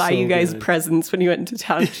then buy you guys presents when you went into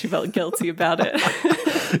town. She felt guilty about it.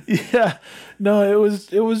 Yeah, no, it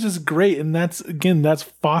was just great. And that's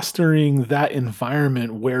fostering that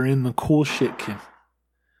environment wherein the cool shit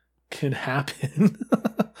can happen.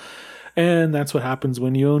 And that's what happens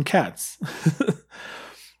when you own cats.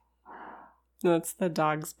 That's the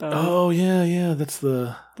dog's bone. Oh, yeah. That's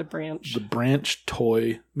the branch. The branch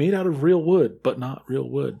toy made out of real wood, but not real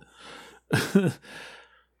wood.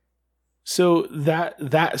 So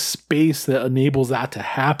that space that enables that to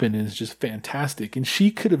happen is just fantastic. And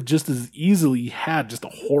she could have just as easily had just a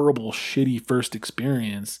horrible, shitty first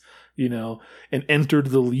experience, and entered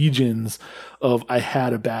the legions of I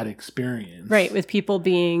had a bad experience. Right, with people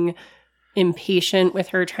being impatient with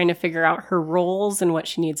her, trying to figure out her roles and what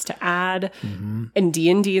she needs to add. And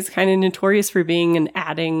D&D is kind of notorious for being an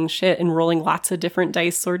adding shit and rolling lots of different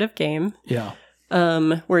dice sort of game. Yeah.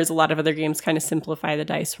 Whereas a lot of other games kind of simplify the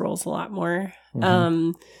dice rolls a lot more.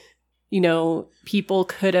 People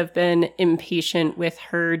could have been impatient with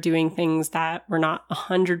her doing things that were not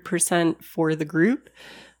 100% for the group.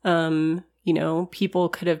 People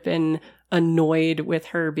could have been annoyed with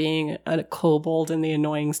her being a kobold in the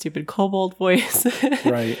annoying, stupid kobold voice.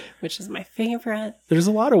 Right. Which is my favorite. There's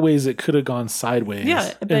a lot of ways it could have gone sideways.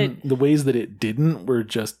 Yeah. But and the ways that it didn't were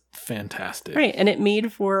just fantastic. Right. And it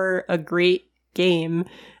made for a great game.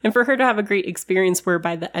 And for her to have a great experience where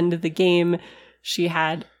by the end of the game, she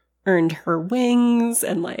had earned her wings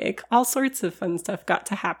and like all sorts of fun stuff got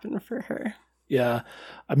to happen for her. Yeah.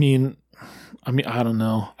 I mean, I don't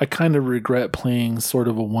know. I kind of regret playing sort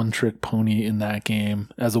of a one-trick pony in that game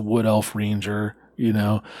as a wood elf ranger.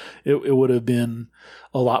 It would have been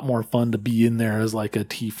a lot more fun to be in there as like a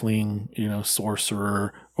tiefling,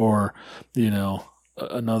 sorcerer, or,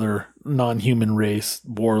 another non-human race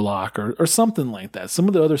warlock or something like that. Some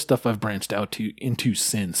of the other stuff I've branched out into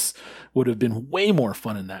since would have been way more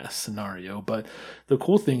fun in that scenario. But the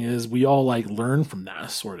cool thing is we all like learn from that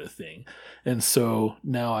sort of thing. And so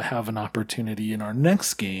now I have an opportunity in our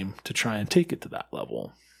next game to try and take it to that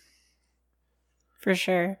level. For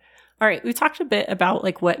sure. All right. We talked a bit about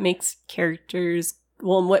like what makes characters,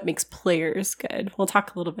 and what makes players good. We'll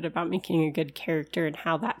talk a little bit about making a good character and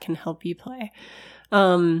how that can help you play.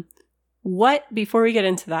 Before we get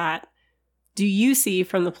into that, do you see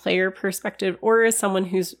from the player perspective, or as someone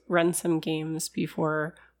who's run some games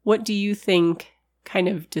before, what do you think kind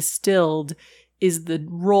of distilled is the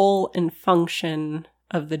role and function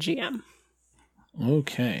of the GM?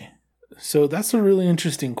 Okay. So that's a really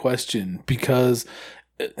interesting question because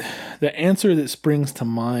the answer that springs to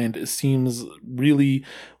mind seems really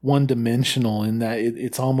one-dimensional in that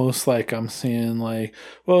it's almost like I'm saying like,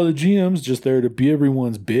 well, the GM's just there to be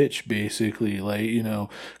everyone's bitch, basically. Like,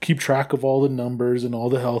 keep track of all the numbers and all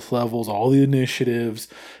the health levels, all the initiatives,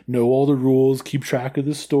 know all the rules, keep track of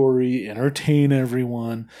the story, entertain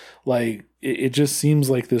everyone. Like, it just seems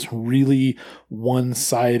like this really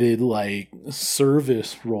one-sided, like,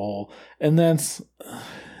 service role. And that's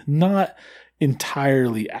not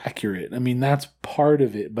entirely accurate. I mean, that's part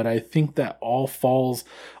of it, but I think that all falls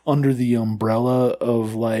under the umbrella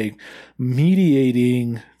of like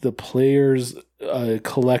mediating the player's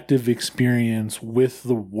collective experience with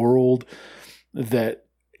the world that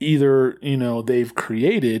either, they've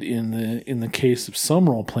created in the case of some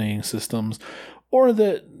role-playing systems, or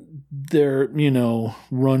that they're,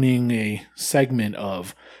 running a segment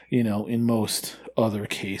of, in most other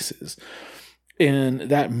cases. And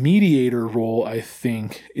that mediator role, I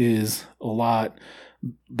think, is a lot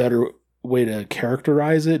better way to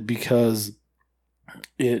characterize it, because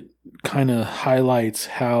it kind of highlights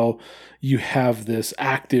how you have this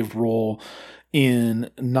active role in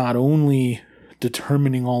not only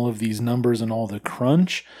determining all of these numbers and all the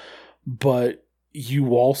crunch, but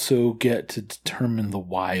you also get to determine the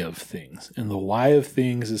why of things. And the why of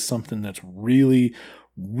things is something that's really,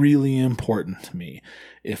 really important to me.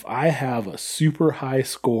 If I have a super high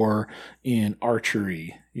score in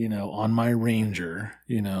archery, on my ranger,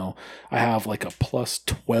 I have like a plus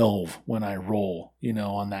 12 when I roll,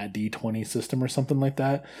 on that D20 system or something like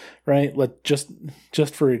that, right? Like just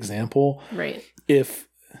for example, right? If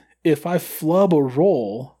I flub a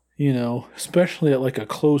roll, especially at like a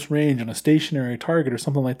close range on a stationary target or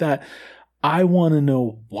something like that, I want to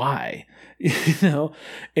know why,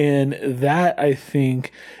 and that I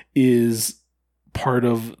think is part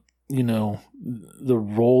of, the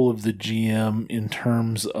role of the GM in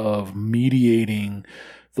terms of mediating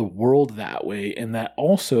the world that way. And that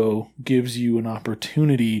also gives you an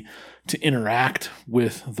opportunity to interact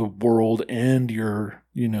with the world and your,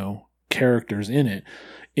 characters in it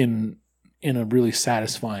in a really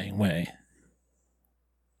satisfying way.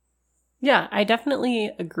 Yeah, I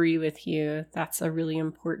definitely agree with you. That's a really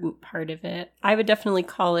important part of it. I would definitely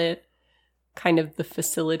call it kind of the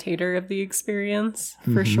facilitator of the experience,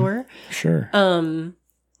 for sure. Sure.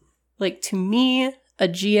 Like, to me, a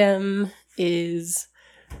GM is...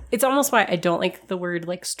 It's almost why I don't like the word,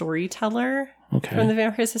 like, storyteller from the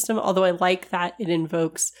vampire system, although I like that it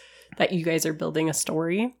invokes that you guys are building a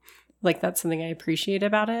story. Like, that's something I appreciate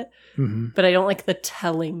about it. Mm-hmm. But I don't like the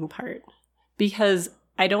telling part, because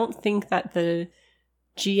I don't think that the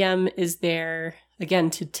GM is there, again,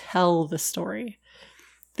 to tell the story.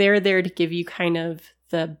 They're there to give you kind of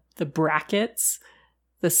the brackets,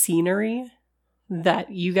 the scenery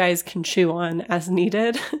that you guys can chew on as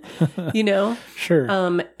needed, Sure.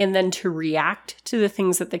 And then to react to the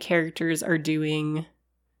things that the characters are doing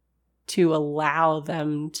to allow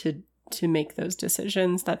them to make those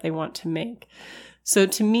decisions that they want to make. So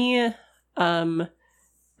to me, a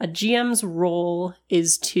GM's role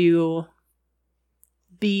is to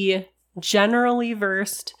be generally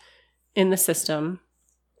versed in the system,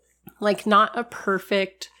 like not a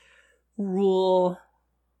perfect rule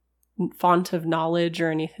font of knowledge or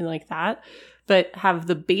anything like that, but have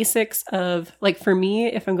the basics of, like, for me,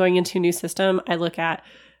 if I'm going into a new system, I look at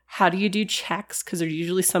how do you do checks, because there's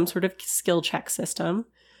usually some sort of skill check system.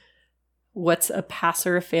 What's a pass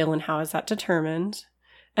or a fail and how is that determined?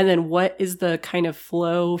 And then what is the kind of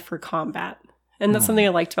flow for combat? And that's something I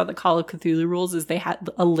liked about the Call of Cthulhu rules, is they had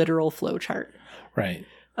a literal flow chart. Right.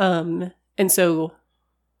 And so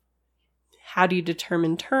how do you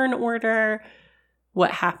determine turn order?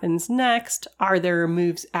 What happens next? Are there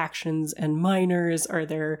moves, actions, and minors? Are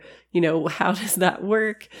there, how does that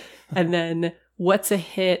work? And then what's a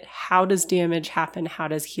hit? How does damage happen? How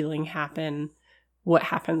does healing happen? What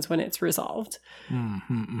happens when it's resolved?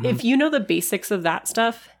 Mm-hmm. If you know the basics of that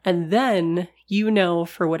stuff, and then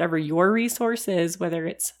for whatever your resource is, whether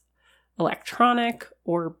it's electronic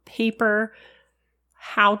or paper,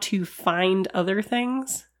 how to find other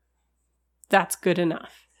things, that's good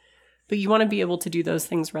enough. But you want to be able to do those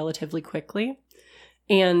things relatively quickly.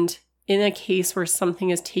 And in a case where something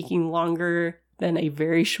is taking longer than a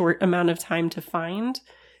very short amount of time to find,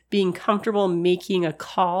 being comfortable making a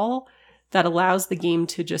call that allows the game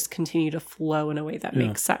to just continue to flow in a way that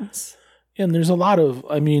makes sense. And there's a lot of,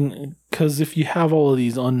 because if you have all of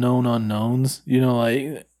these unknown unknowns,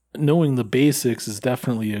 like knowing the basics is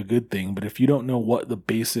definitely a good thing. But if you don't know what the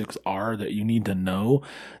basics are that you need to know,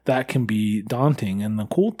 that can be daunting. And the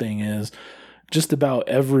cool thing is, just about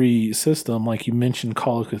every system, like you mentioned,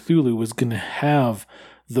 Call of Cthulhu was going to have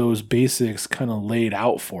those basics kind of laid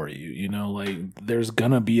out for you. You know, like there's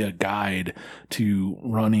gonna be a guide to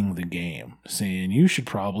running the game saying you should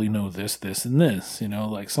probably know this, this, and this. You know,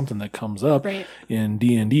 like something that comes up Right. in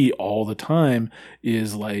D&D all the time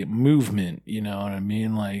is like movement. You know what I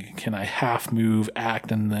mean? Like, can I half move,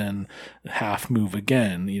 act, and then half move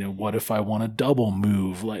again? You know, what if I want to double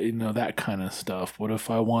move? Like, you know, that kind of stuff. What if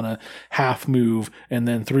I want to half move and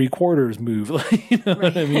then 3/4 move? Like, you know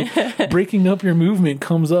what I mean? Breaking up your movement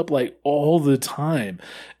comes up like all the time.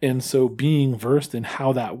 And so being versed in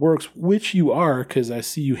how that works, which you are, because I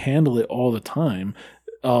see you handle it all the time,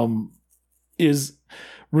 is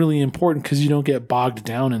really important because you don't get bogged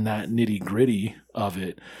down in that nitty gritty of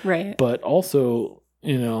it. Right. But also,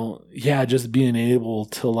 you know, yeah, just being able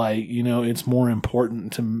to like, you know, it's more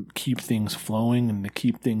important to keep things flowing and to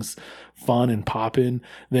keep things fun and popping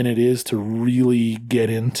than it is to really get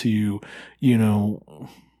into, you know,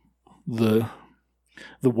 the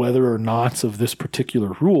whether or nots of this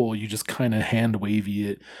particular rule. You just kind of hand wavy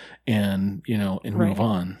it and, you know, and move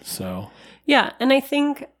on. So yeah, and I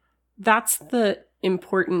think that's the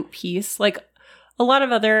important piece. Like a lot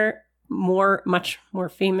of other much more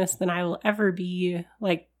famous than I will ever be,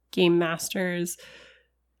 like game masters,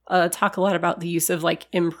 talk a lot about the use of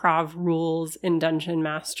like improv rules in Dungeon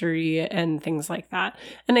Mastery and things like that.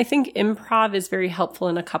 And I think improv is very helpful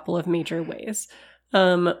in a couple of major ways.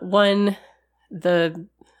 One, the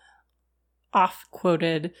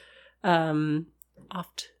oft-quoted, my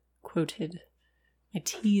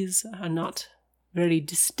T's are not very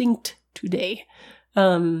distinct today.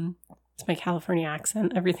 It's my California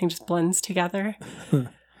accent. Everything just blends together.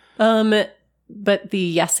 But the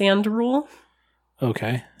yes and rule.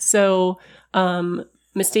 okay. So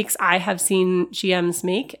mistakes I have seen GMs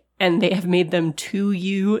make, and they have made them to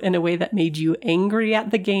you in a way that made you angry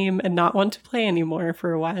at the game and not want to play anymore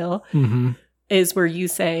for a while, is where you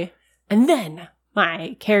say, and then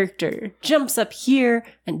my character jumps up here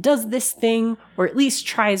and does this thing, or at least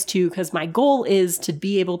tries to, because my goal is to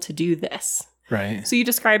be able to do this. Right. So you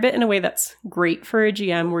describe it in a way that's great for a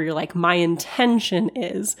GM where you're like, my intention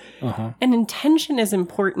is. And intention is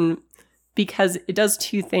important because it does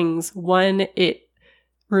two things. One, it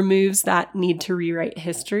removes that need to rewrite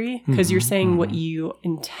history because you're saying what you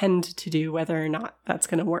intend to do, whether or not that's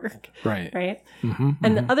going to work. Right. Right.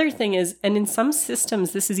 And the other thing is, and in some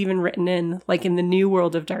systems, this is even written in, like in the New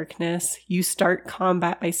World of Darkness, you start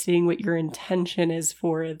combat by stating what your intention is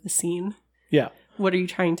for the scene. Yeah. What are you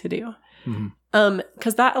trying to do?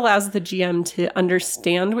 Because that allows the GM to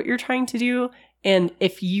understand what you're trying to do. And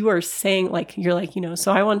if you are saying, like, you're like, you know,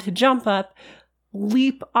 so I want to jump up,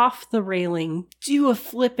 leap off the railing, do a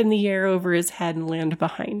flip in the air over his head and land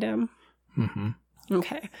behind him.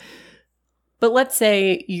 Okay. But let's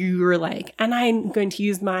say you were like, and I'm going to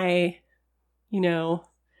use my, you know,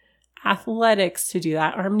 athletics to do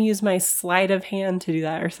that, or I'm going to use my sleight of hand to do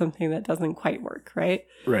that, or something that doesn't quite work, right?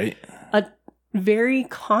 Right. A very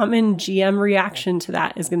common GM reaction to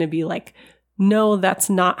that is going to be like, no, that's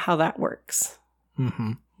not how that works.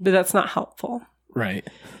 But that's not helpful. Right.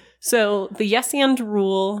 So the yes and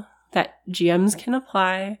rule that GMs can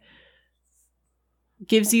apply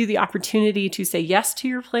gives you the opportunity to say yes to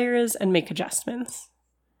your players and make adjustments.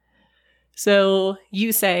 So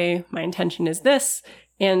you say, my intention is this,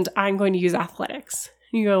 and I'm going to use athletics.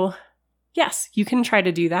 You go, yes, you can try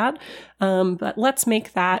to do that, but let's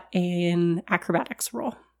make that an acrobatics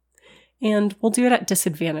roll. And we'll do it at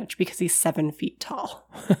disadvantage because he's 7 feet tall.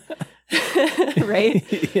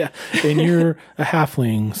 Right? Yeah. And you're a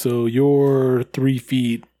halfling, so you're 3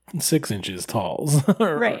 feet 6 inches tall.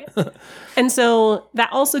 Right. And so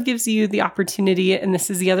that also gives you the opportunity, and this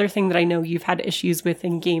is the other thing that I know you've had issues with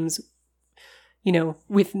in games, you know,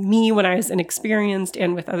 with me when I was inexperienced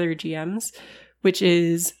and with other GMs, which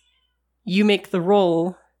is you make the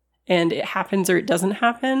roll and it happens or it doesn't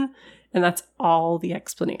happen. And that's all the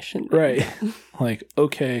explanation. Right. Like,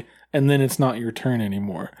 okay. And then it's not your turn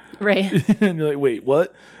anymore. Right. And you're like, wait,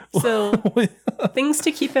 what? So things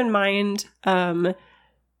to keep in mind,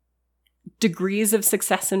 degrees of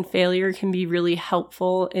success and failure can be really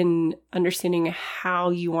helpful in understanding how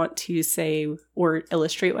you want to say or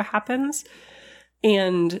illustrate what happens.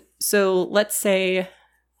 And so let's say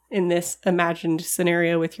in this imagined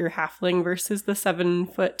scenario with your halfling versus the 7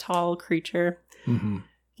 foot tall creature,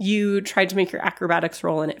 you tried to make your acrobatics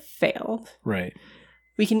roll and it failed. Right.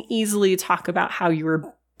 We can easily talk about how you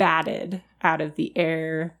were batted out of the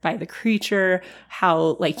air by the creature,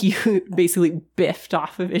 how like you basically biffed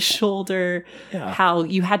off of his shoulder, how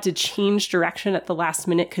you had to change direction at the last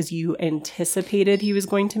minute because you anticipated he was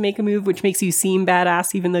going to make a move, which makes you seem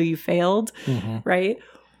badass even though you failed, right?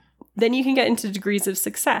 Then you can get into degrees of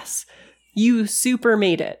success. You super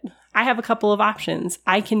made it. I have a couple of options.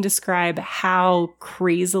 I can describe how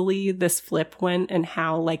crazily this flip went and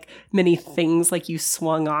how like many things like you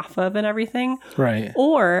swung off of and everything. Right.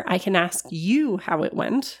 Or I can ask you how it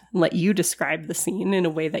went and let you describe the scene in a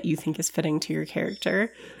way that you think is fitting to your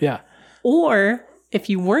character. Yeah. Or if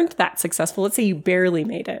you weren't that successful, let's say you barely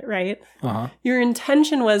made it, right? Your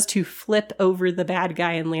intention was to flip over the bad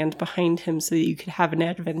guy and land behind him so that you could have an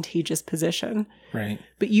advantageous position. Right.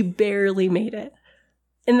 But you barely made it.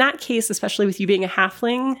 In that case, especially with you being a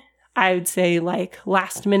halfling, I would say like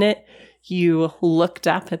last minute, you looked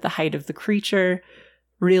up at the height of the creature,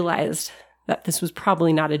 realized that this was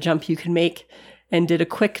probably not a jump you could make, and did a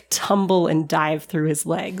quick tumble and dive through his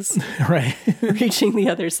legs, Right. reaching the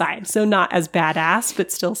other side. So not as badass,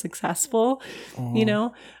 but still successful, you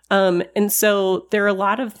know? And so there are a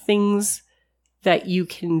lot of things that you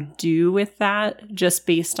can do with that just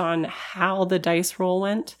based on how the dice roll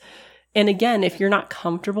went. And again, if you're not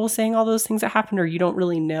comfortable saying all those things that happened, or you don't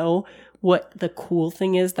really know what the cool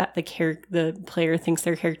thing is that the player thinks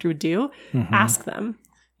their character would do, ask them.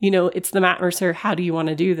 You know, it's the Matt Mercer, how do you want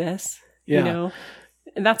to do this? Yeah. You know,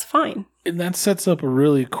 and that's fine. And that sets up a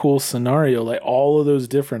really cool scenario, like all of those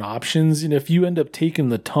different options. You know, if you end up taking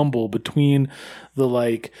the tumble between the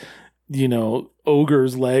like, you know,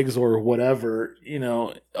 ogre's legs or whatever, you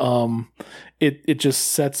know, it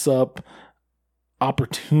just sets up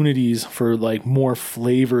opportunities for like more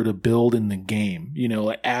flavor to build in the game. You know,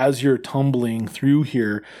 like as you're tumbling through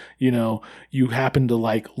here, you know, you happen to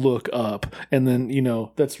like look up, and then, you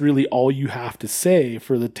know, that's really all you have to say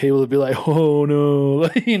for the table to be like, oh no,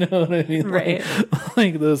 you know what I mean? Right.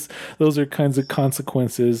 Like those are kinds of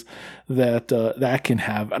consequences that that can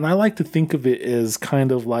have. And I like to think of it as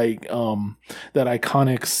kind of like that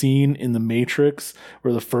iconic scene in The Matrix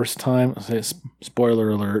where the first time, spoiler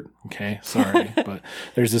alert, okay, sorry, but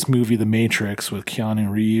there's this movie The Matrix with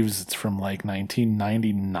Keanu Reeves. It's from like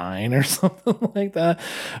 1999 or something like that.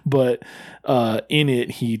 But in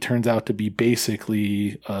it, he turns out to be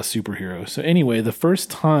basically a superhero. So anyway, the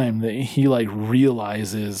first time that he like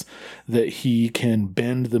realizes that he can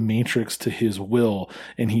bend the Matrix to his will,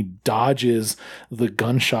 and he dodges the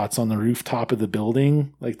gunshots on the rooftop of the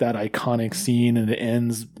building, like that iconic scene, and it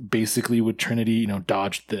ends basically with Trinity, you know,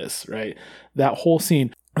 dodged this, right? That whole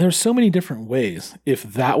scene. There's so many different ways. If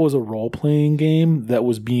that was a role-playing game that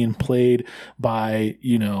was being played by,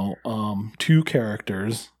 you know, two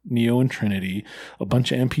characters, Neo and Trinity, a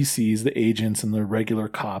bunch of NPCs, the agents and the regular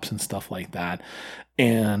cops and stuff like that,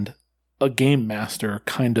 and a game master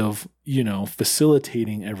kind of, you know,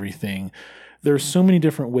 facilitating everything, there's so many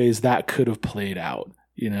different ways that could have played out.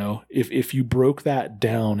 You know, if you broke that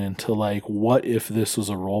down into like, what if this was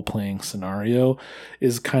a role-playing scenario,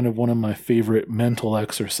 is kind of one of my favorite mental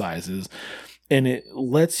exercises. And it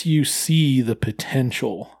lets you see the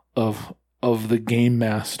potential of the game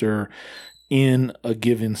master in a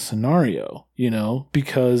given scenario, you know,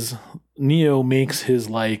 because Neo makes his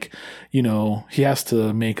like, you know, he has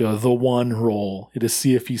to make the one roll to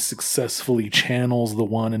see if he successfully channels the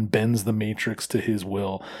one and bends the Matrix to his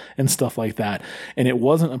will and stuff like that. And it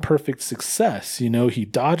wasn't a perfect success. You know, he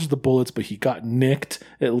dodged the bullets, but he got nicked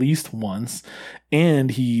at least once,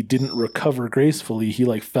 and he didn't recover gracefully. He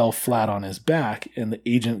like fell flat on his back, and the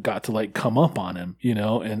agent got to like come up on him, you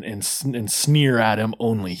know, and sneer at him,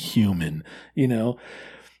 only human, you know.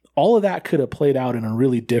 All of that could have played out in a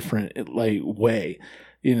really different like way,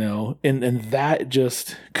 you know, and that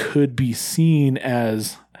just could be seen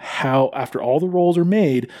as how, after all the rolls are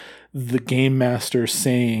made, the game master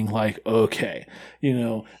saying like, okay, you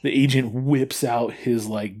know, the agent whips out his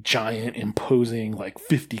like giant imposing like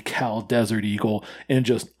 50 cal Desert Eagle and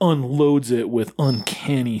just unloads it with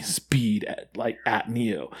uncanny speed at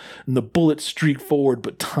Neo, and the bullets streak forward,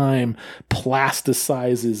 but time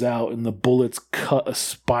plasticizes out and the bullets cut a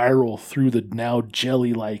spiral through the now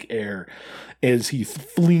jelly-like air as he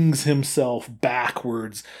flings himself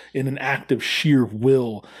backwards in an act of sheer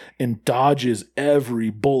will and dodges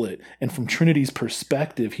every bullet. And from Trinity's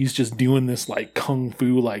perspective, he's just doing this like kung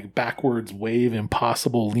fu, like backwards wave,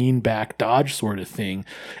 impossible lean back dodge sort of thing.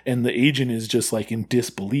 And the agent is just like in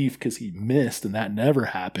disbelief because he missed, and that never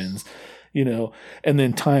happens. You know, and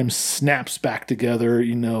then time snaps back together,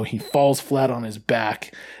 you know, he falls flat on his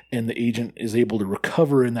back, and the agent is able to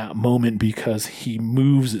recover in that moment because he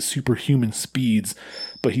moves at superhuman speeds,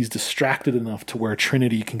 but he's distracted enough to where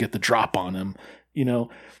Trinity can get the drop on him. You know,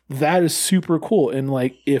 that is super cool. And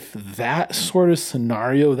like, if that sort of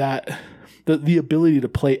scenario, that the ability to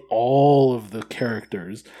play all of the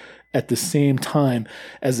characters at the same time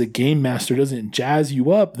as a game master doesn't jazz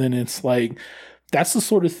you up, then it's like, that's the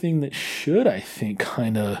sort of thing that should, I think,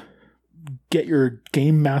 kind of get your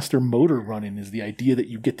game master motor running, is the idea that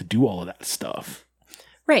you get to do all of that stuff.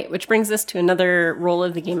 Right, which brings us to another role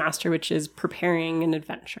of the game master, which is preparing an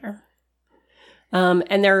adventure.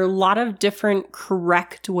 And there are a lot of different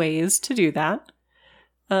correct ways to do that.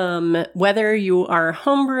 Whether you are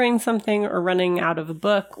homebrewing something or running out of a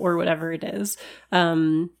book or whatever it is.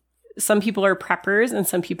 Some people are preppers and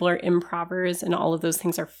some people are improvers, and all of those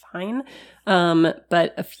things are fine.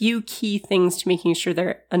 But a few key things to making sure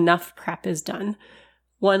that enough prep is done.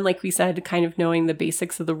 One, like we said, kind of knowing the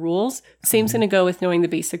basics of the rules. Same's going to go with knowing the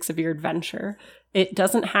basics of your adventure. It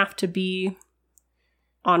doesn't have to be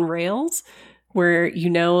on rails where you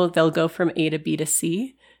know they'll go from A to B to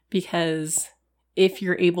C, because if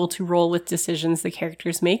you're able to roll with decisions the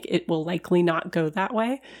characters make, it will likely not go that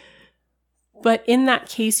way. But in that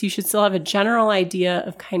case, you should still have a general idea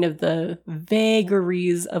of kind of the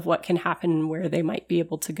vagaries of what can happen and where they might be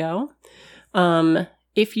able to go.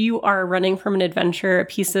 If you are running from an adventure, a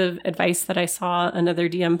piece of advice that I saw another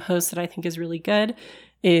DM post that I think is really good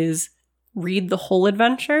is read the whole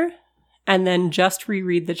adventure and then just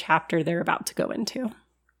reread the chapter they're about to go into.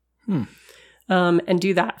 And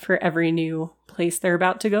do that for every new place they're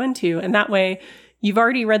about to go into. And that way, you've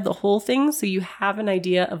already read the whole thing, so you have an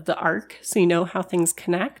idea of the arc, so you know how things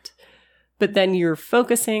connect. But then you're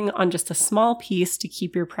focusing on just a small piece to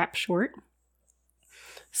keep your prep short.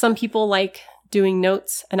 Some people like doing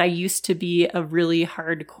notes, and I used to be a really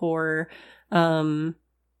hardcore kind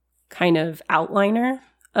of outliner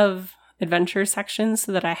of adventure sections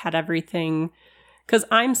so that I had everything, because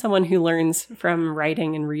I'm someone who learns from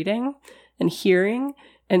writing and reading and hearing.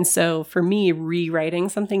 And so for me, rewriting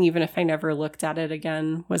something, even if I never looked at it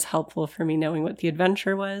again, was helpful for me knowing what the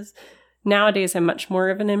adventure was. Nowadays, I'm much more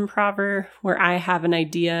of an improver where I have an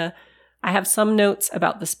idea. I have some notes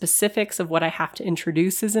about the specifics of what I have to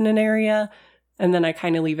introduce as in an area, and then I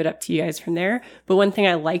kind of leave it up to you guys from there. But one thing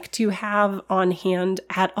I like to have on hand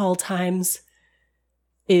at all times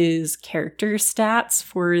is character stats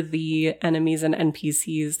for the enemies and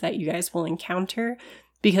NPCs that you guys will encounter,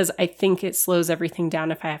 because I think it slows everything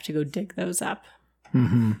down if I have to go dig those up.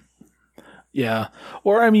 Mm-hmm. Yeah.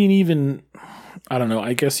 Or, I mean, even, I don't know,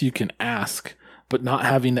 I guess you can ask, but not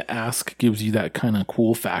having to ask gives you that kind of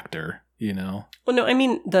cool factor, you know? Well, no, I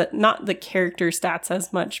mean, not the character stats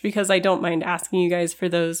as much, because I don't mind asking you guys for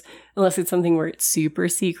those, unless it's something where it's super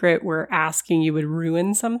secret, where asking you would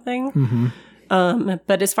ruin something. Mm-hmm.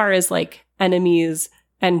 But as far as like enemies,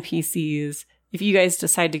 NPCs, if you guys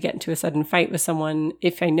decide to get into a sudden fight with someone,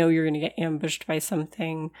 if I know you're going to get ambushed by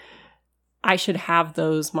something, I should have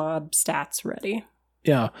those mob stats ready.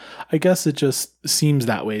 Yeah, I guess it just seems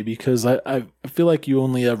that way because I feel like you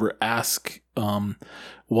only ever ask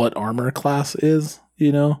what armor class is,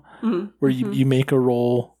 you know, where you make a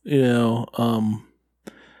roll, you know,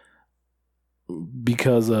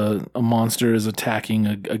 because a monster is attacking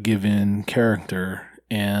a given character,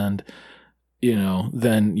 and you know,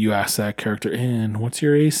 then you ask that character, and what's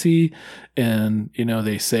your AC? And, you know,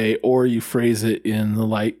 they say, or you phrase it in the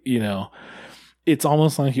light, you know, it's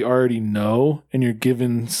almost like you already know, and you're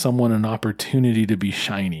giving someone an opportunity to be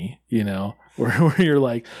shiny, you know, where you're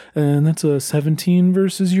like, and that's a 17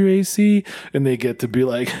 versus your AC. And they get to be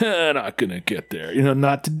like, not going to get there, you know,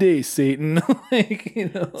 not today, Satan. Like,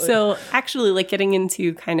 you know, like, so actually, like getting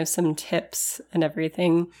into kind of some tips and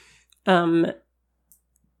everything,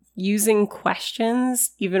 using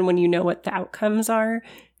questions, even when you know what the outcomes are,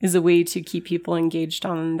 is a way to keep people engaged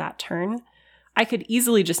on that turn. I could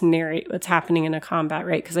easily just narrate what's happening in a combat,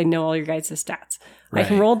 right? Because I know all your guys' stats. Right. I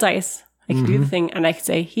can roll dice. I can do the thing. And I can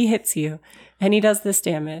say, he hits you. And he does this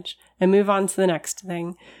damage. And move on to the next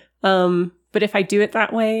thing. But if I do it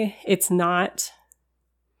that way, it's not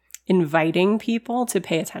inviting people to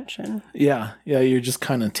pay attention. Yeah. Yeah. You're just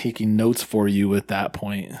kind of taking notes for you at that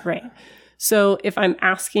point. Right. So if I'm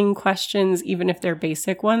asking questions, even if they're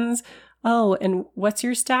basic ones, oh, and what's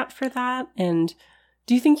your stat for that? And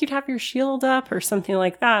do you think you'd have your shield up or something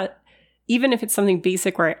like that? Even if it's something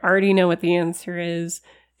basic where I already know what the answer is,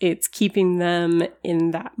 it's keeping them in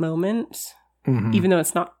that moment, even though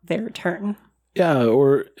it's not their turn. Yeah,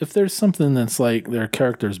 or if there's something that's like their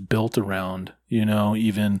character's built around, you know,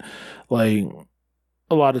 even like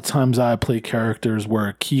a lot of times I play characters where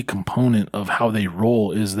a key component of how they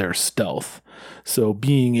roll is their stealth. So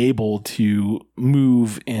being able to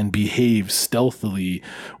move and behave stealthily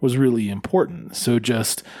was really important. So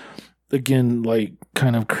just, again, like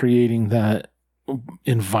kind of creating that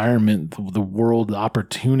environment, the world, the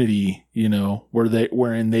opportunity, you know,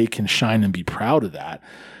 wherein they can shine and be proud of that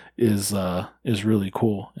is really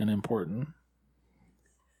cool and important.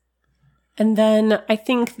 And then I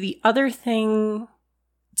think the other thing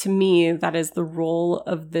to me that is the role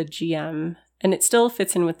of the GM, and it still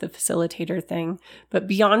fits in with the facilitator thing, but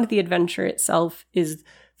beyond the adventure itself is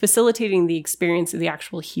facilitating the experience of the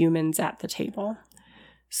actual humans at the table.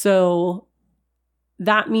 So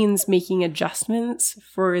that means making adjustments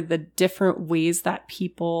for the different ways that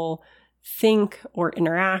people think or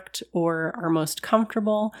interact or are most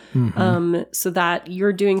comfortable, so that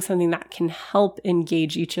you're doing something that can help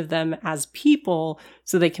engage each of them as people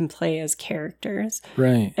so they can play as characters.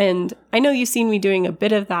 Right. And I know you've seen me doing a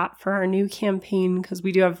bit of that for our new campaign because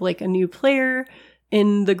we do have like a new player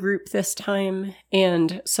in the group this time.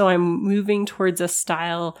 And so I'm moving towards a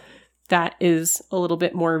style that is a little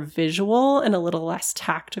bit more visual and a little less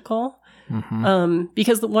tactical.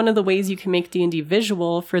 Because one of the ways you can make D&D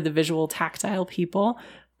visual for the visual tactile people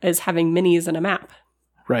is having minis and a map.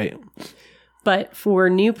 Right. But for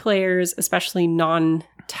new players, especially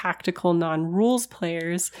non-tactical, non-rules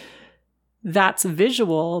players, that's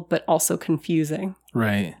visual, but also confusing.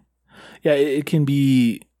 Right. Yeah, it can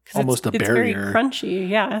be almost a barrier. It's very crunchy,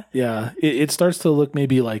 yeah. Yeah, it starts to look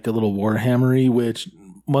maybe like a little Warhammer-y, which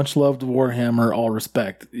much loved Warhammer, all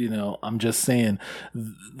respect. You know, I'm just saying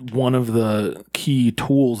one of the key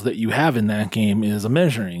tools that you have in that game is a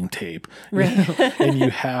measuring tape. Right. You know? And you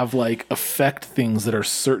have like effect things that are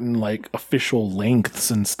certain like official lengths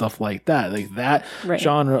and stuff like that. Like that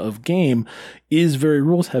genre of game is very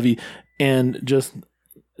rules heavy, and just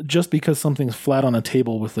because something's flat on a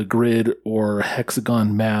table with a grid or a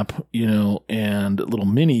hexagon map, you know, and little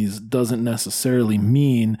minis doesn't necessarily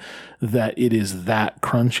mean that it is that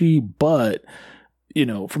crunchy. But, you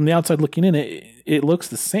know, from the outside looking in, it looks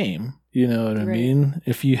the same. You know what I mean?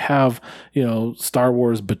 If you have, you know, Star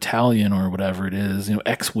Wars Battalion or whatever it is, you know,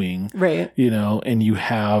 X-Wing, right? You know, and you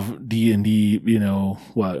have D&D, you know,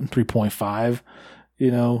 what, 3.5, you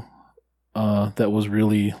know, that was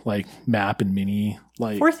really like map and mini.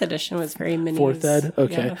 Like 4th edition was very minis. 4th ed,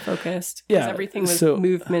 okay, focused. Yeah, everything was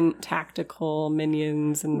movement, tactical,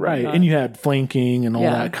 minions, and right. whatnot. And you had flanking and all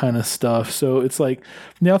that kind of stuff. So it's like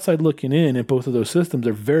from the outside looking in, and both of those systems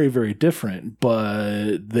are very, very different,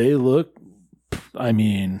 but they look. I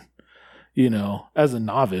mean, you know, as a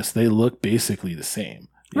novice, they look basically the same.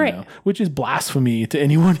 You know, which is blasphemy to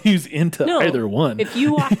anyone who's into either one. If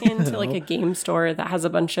you walk into like a game store that has a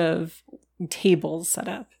bunch of tables set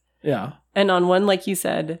up. Yeah. And on one, like you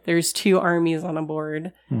said, there's 2 armies on a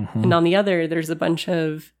board. And on the other, there's a bunch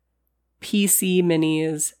of PC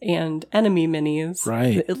minis and enemy minis.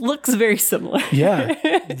 Right. It looks very similar. Yeah.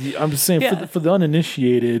 I'm just saying for the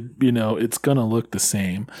uninitiated, you know, it's going to look the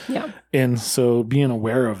same. Yeah. And so being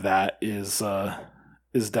aware of that is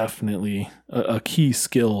definitely a key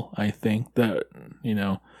skill, I think, that, you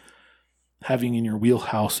know, having in your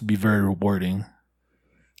wheelhouse would be very rewarding.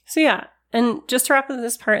 So yeah, and just to wrap up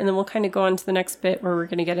this part, and then we'll kind of go on to the next bit where we're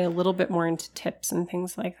going to get a little bit more into tips and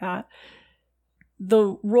things like that.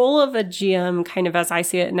 The role of a GM, kind of as I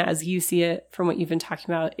see it and as you see it from what you've been talking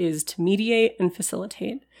about, is to mediate and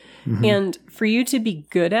facilitate. And for you to be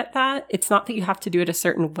good at that, it's not that you have to do it a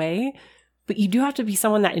certain way, but you do have to be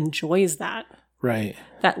someone that enjoys that. Right.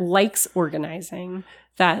 That likes organizing,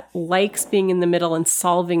 that likes being in the middle and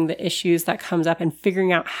solving the issues that comes up and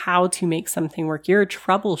figuring out how to make something work. You're a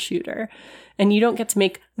troubleshooter, and you don't get to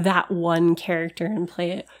make that one character and play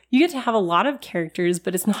it. You get to have a lot of characters,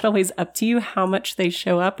 but it's not always up to you how much they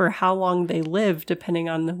show up or how long they live, depending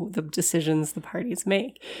on the decisions the parties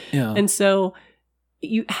make. Yeah. And so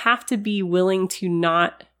you have to be willing to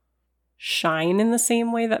not shine in the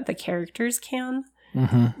same way that the characters can.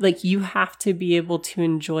 Like you have to be able to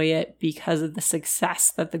enjoy it because of the success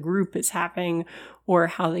that the group is having or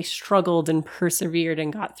how they struggled and persevered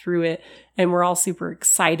and got through it. And we're all super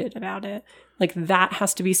excited about it. Like that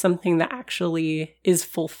has to be something that actually is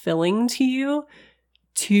fulfilling to you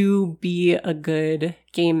to be a good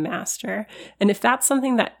game master. And if that's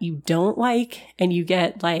something that you don't like and you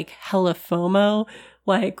get like hella FOMO,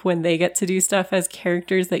 like when they get to do stuff as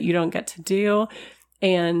characters that you don't get to do,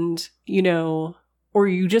 and, you know, or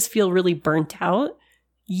you just feel really burnt out,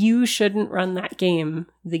 you shouldn't run that game.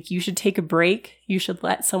 Like you should take a break. You should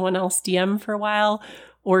let someone else DM for a while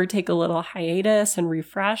or take a little hiatus and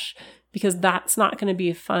refresh, because that's not going to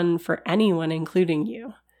be fun for anyone, including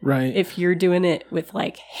you. Right. If you're doing it with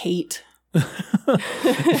like hate.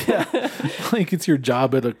 Yeah. Like it's your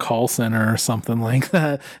job at a call center or something like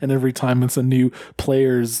that, and every time it's a new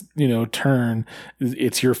player's, you know, turn,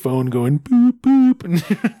 it's your phone going boop boop, and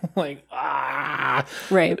you're like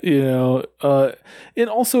right, you know, and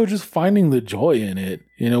also just finding the joy in it,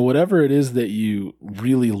 you know, whatever it is that you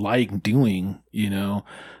really like doing, you know,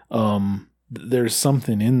 there's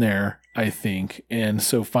something in there I think. And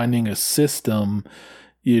so finding a system,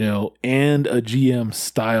 and a GM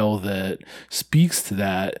style that speaks to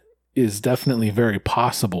that is definitely very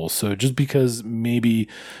possible. So just because maybe,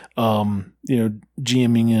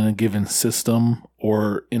 GMing in a given system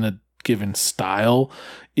or in a given style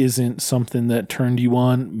isn't something that turned you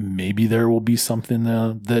on, maybe there will be something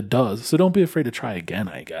that does. So don't be afraid to try again,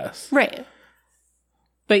 I guess. Right.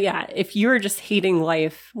 But yeah, if you're just hating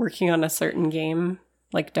life working on a certain game,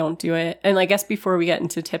 like, don't do it. And I guess before we get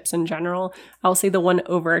into tips in general, I'll say the one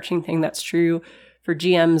overarching thing that's true for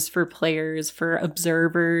GMs, for players, for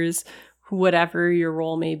observers, whatever your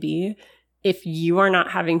role may be. If you are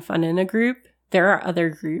not having fun in a group, there are other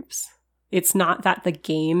groups. It's not that the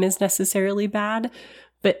game is necessarily bad,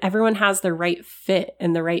 but everyone has the right fit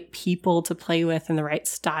and the right people to play with and the right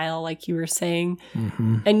style, like you were saying.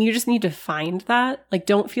 Mm-hmm. And you just need to find that. Like,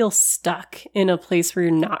 don't feel stuck in a place where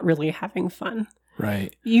you're not really having fun.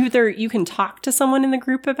 Right. Either you can talk to someone in the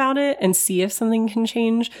group about it and see if something can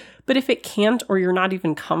change, but if it can't, or you're not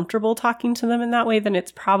even comfortable talking to them in that way, then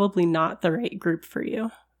it's probably not the right group for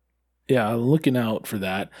you. Yeah, looking out for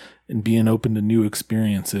that and being open to new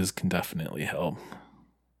experiences can definitely help.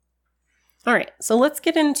 All right, so let's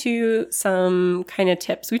get into some kind of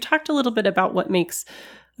tips. We talked a little bit about what makes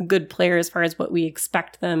a good player as far as what we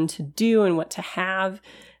expect them to do and what to have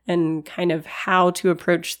and kind of how to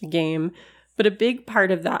approach the game. But a big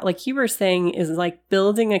part of that, like you were saying, is like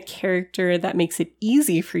building a character that makes it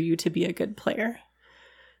easy for you to be a good player.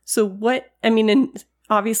 So and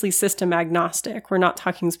obviously system agnostic. We're not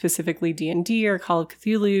talking specifically D&D or Call of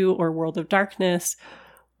Cthulhu or World of Darkness.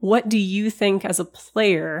 What do you think as a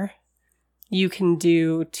player you can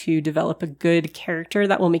do to develop a good character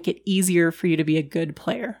that will make it easier for you to be a good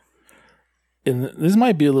player? And this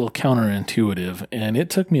might be a little counterintuitive, and it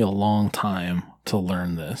took me a long time to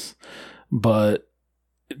learn this. But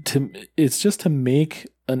it's just to make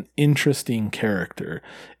an interesting character.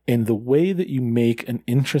 And the way that you make an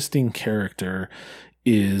interesting character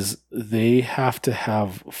is they have to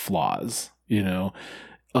have flaws,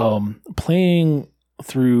 playing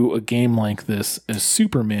through a game like this as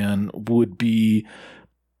Superman would be,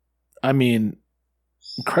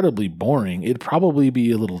 incredibly boring. It'd probably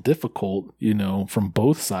be a little difficult, from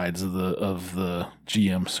both sides of the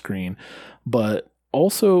GM screen, but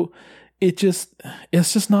also it's just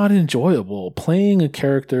not enjoyable playing a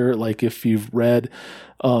character. Like if you've read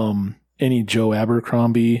any Joe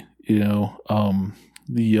Abercrombie,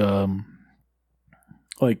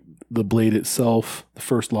 like The Blade Itself, the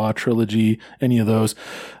First Law trilogy, any of those,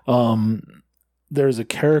 there's a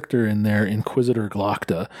character in there, Inquisitor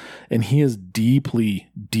Glokta, and he is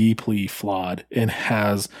deeply, deeply flawed and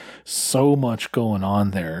has so much going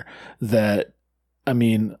on there that,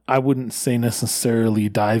 I wouldn't say necessarily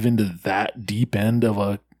dive into that deep end of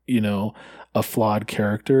a flawed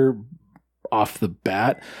character off the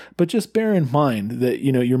bat, but just bear in mind that,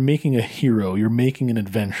 you're making a hero, you're making an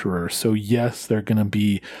adventurer. So yes, they're going to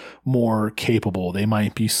be more capable. They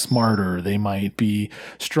might be smarter. They might be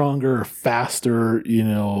stronger, faster,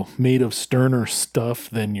 made of sterner stuff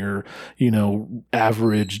than your,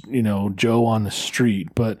 average, Joe on the street.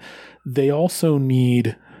 But they also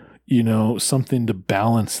need, something to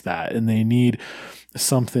balance that. And they need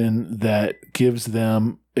something that gives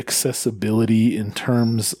them accessibility in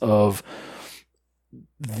terms of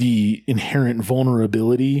the inherent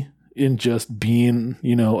vulnerability in just being,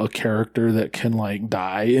 a character that can like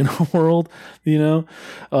die in a world,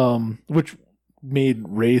 which made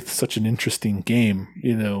Wraith such an interesting game,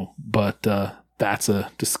 but that's a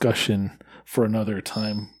discussion for another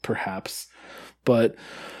time, perhaps. But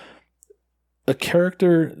a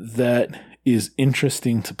character that is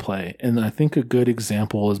interesting to play, and I think a good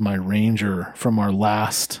example is my Ranger from our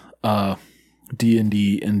last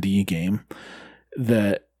D&D and D game,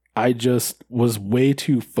 that I just was way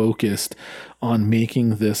too focused on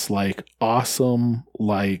making this like awesome,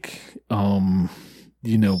 like, woods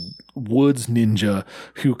ninja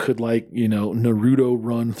who could like, Naruto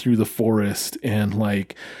run through the forest and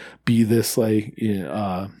like be this like,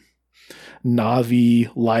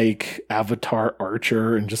 Navi like avatar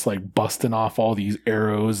archer and just like busting off all these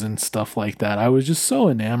arrows and stuff like that. I was just so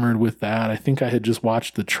enamored with that. I think I had just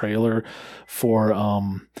watched the trailer for,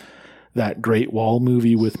 that Great Wall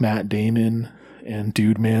movie with Matt Damon and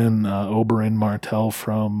Dude Man, Oberyn Martell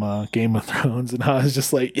from Game of Thrones. And I was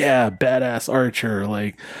just like, yeah, badass archer,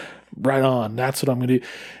 like right on. That's what I'm going to do.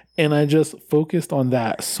 And I just focused on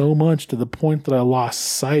that so much to the point that I lost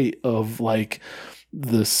sight of like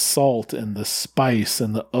the salt and the spice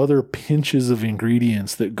and the other pinches of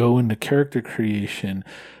ingredients that go into character creation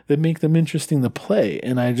that make them interesting to play.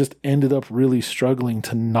 And I just ended up really struggling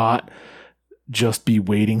to not just be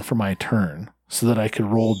waiting for my turn so that I could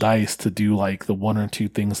roll dice to do like the one or two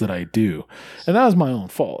things that I do. And that was my own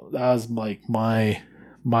fault. That was like my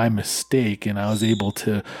mistake. And I was able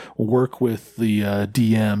to work with the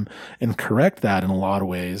DM and correct that in a lot of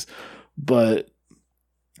ways. But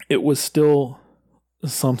it was still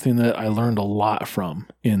something that I learned a lot from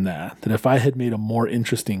in that if I had made a more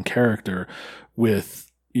interesting character with,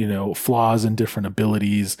 flaws and different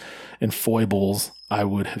abilities and foibles, I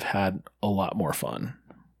would have had a lot more fun.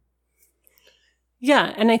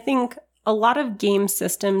 Yeah. And I think a lot of game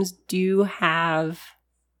systems do have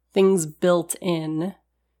things built in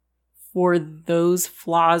for those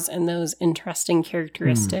flaws and those interesting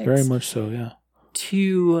characteristics. Very much so, yeah.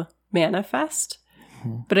 To manifest.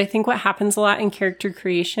 But I think what happens a lot in character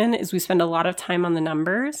creation is we spend a lot of time on the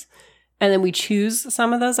numbers and then we choose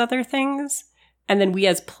some of those other things. And then we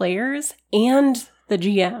as players and the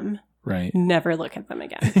GM never look at them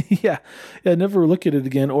again. Yeah, never look at it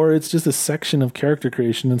again. Or it's just a section of character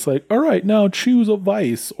creation. It's like, all right, now choose a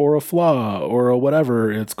vice or a flaw or a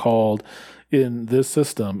whatever it's called in this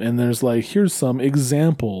system. And there's like, here's some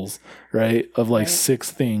examples, right, of like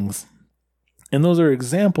 6 things. And those are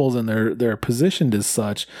examples and they're positioned as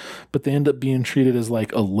such, but they end up being treated as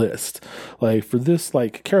like a list. Like for this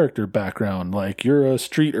like character background, like you're a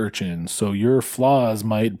street urchin, so your flaws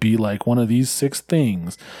might be like one of these 6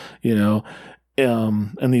 things, and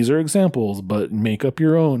these are examples, but make up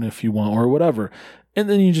your own if you want or whatever. And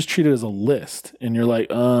then you just treat it as a list and you're like,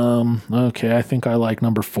 okay, I think I like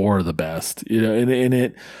number 4 the best, and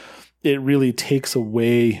it really takes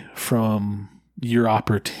away from your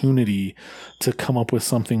opportunity to come up with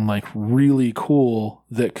something like really cool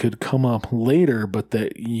that could come up later, but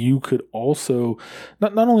that you could also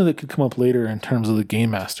not only that could come up later in terms of the game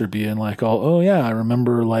master being like, oh yeah, I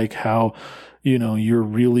remember like how, you're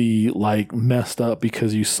really like messed up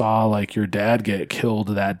because you saw like your dad get killed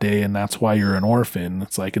that day and that's why you're an orphan.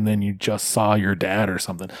 It's like, and then you just saw your dad or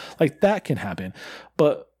something like that can happen.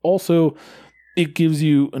 But also it gives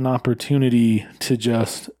you an opportunity to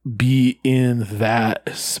just be in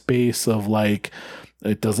that space of like,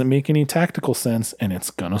 it doesn't make any tactical sense and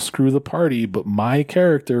it's going to screw the party, but my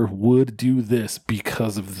character would do this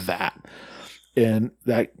because of that. And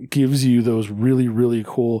that gives you those really, really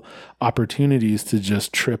cool opportunities to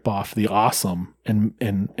just trip off the awesome and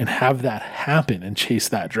have that happen and chase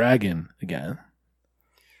that dragon again.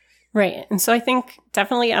 Right. And so I think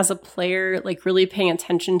definitely as a player, like really paying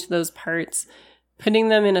attention to those parts, putting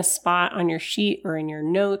them in a spot on your sheet or in your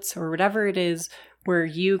notes or whatever it is where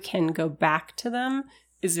you can go back to them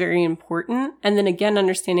is very important. And then again,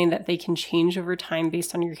 understanding that they can change over time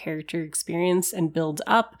based on your character experience and build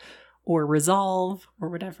up or resolve or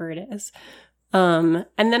whatever it is. And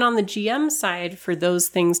then on the GM side, for those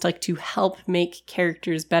things like to help make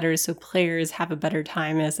characters better so players have a better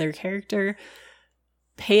time as their character,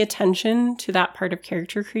 pay attention to that part of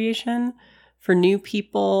character creation. For new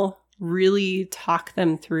people, really talk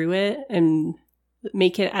them through it and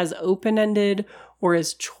make it as open-ended or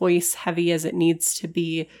as choice-heavy as it needs to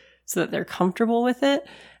be so that they're comfortable with it.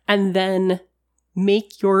 And then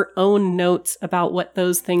make your own notes about what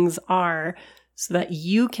those things are so that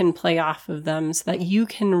you can play off of them, so that you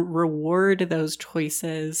can reward those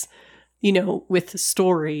choices, with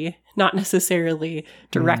story, not necessarily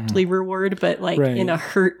directly reward, but like in a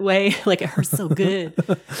hurt way, like it hurts so good.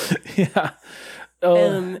 Yeah.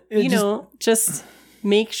 Just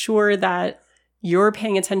make sure that you're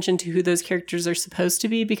paying attention to who those characters are supposed to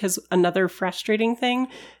be, because another frustrating thing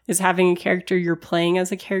is having a character you're playing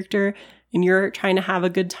as a character and you're trying to have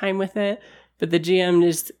a good time with it, but the GM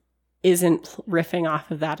just isn't riffing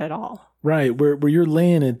off of that at all. Right, where you're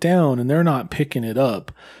laying it down and they're not picking it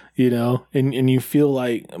up, and you feel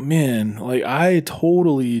like, man, like I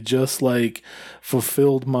totally just like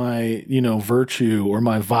fulfilled my, virtue or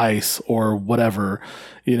my vice or whatever,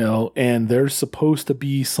 and there's supposed to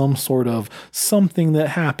be some sort of something that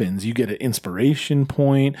happens. You get an inspiration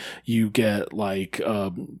point, you get like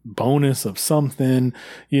a bonus of something,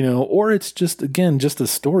 or it's just, again, just a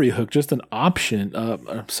story hook, just an option,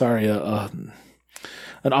 an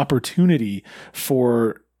opportunity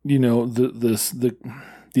for,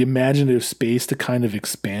 the imaginative space to kind of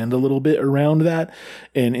expand a little bit around that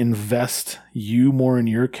and invest you more in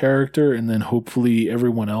your character and then hopefully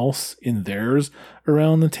everyone else in theirs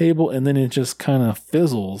around the table. And then it just kind of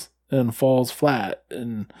fizzles and falls flat.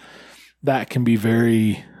 And that can be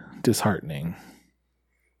very disheartening.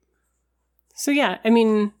 So yeah, I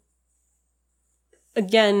mean,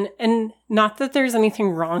 again, and not that there's anything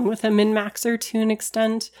wrong with a min-maxer to an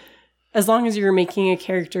extent, as long as you're making a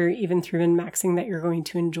character, even through min-maxing, that you're going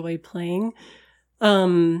to enjoy playing.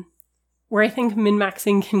 Where I think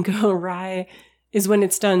min-maxing can go awry is when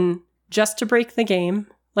it's done just to break the game.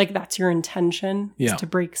 Like, that's your intention, is to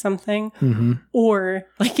break something. Mm-hmm. Or,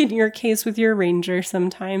 like in your case with your ranger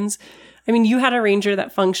sometimes. I mean, you had a ranger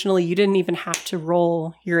that functionally you didn't even have to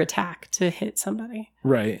roll your attack to hit somebody.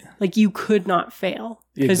 Right. Like, you could not fail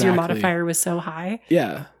because your modifier was so high.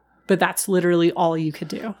 Yeah. But that's literally all you could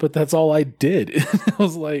do. But that's all I did. I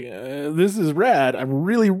was like, this is rad. I'm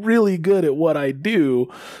really, really good at what I do.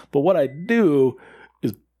 But what I do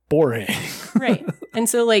is boring. Right. And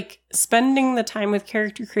so, like, spending the time with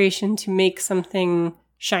character creation to make something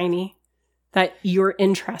shiny that you're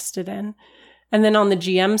interested in. And then on the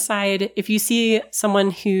GM side, if you see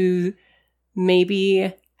someone who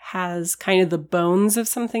maybe has kind of the bones of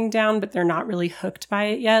something down, but they're not really hooked by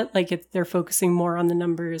it yet, like if they're focusing more on the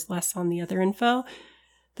numbers, less on the other info,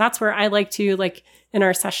 that's where I like to, like in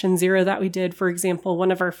our session 0 that we did, for example,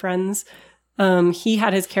 one of our friends, he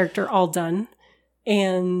had his character all done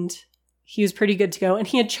and he was pretty good to go. And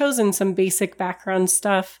he had chosen some basic background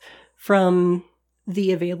stuff from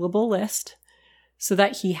the available list so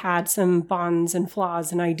that he had some bonds and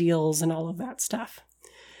flaws and ideals and all of that stuff.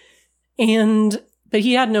 But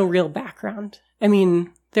he had no real background. I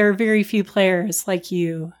mean, there are very few players like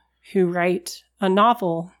you who write a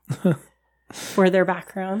novel for their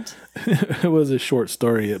background. It was a short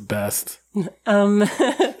story at best. But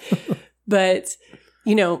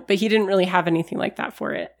he didn't really have anything like that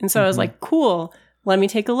for it. And so I was like, cool, let me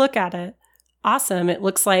take a look at it. Awesome. It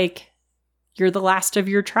looks like you're the last of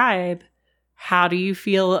your tribe. How do you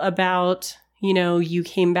feel about, you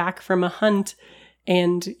came back from a hunt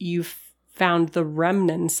and you've found the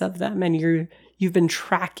remnants of them and you've been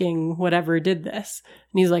tracking whatever did this.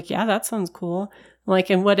 And he's like, yeah, that sounds cool. I'm like,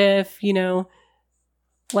 and what if,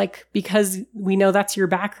 because we know that's your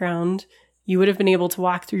background, you would have been able to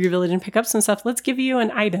walk through your village and pick up some stuff. Let's give you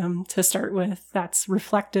an item to start with that's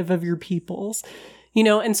reflective of your peoples,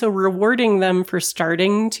 and so rewarding them for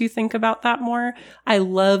starting to think about that more. I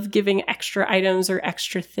love giving extra items or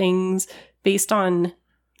extra things based on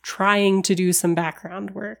trying to do some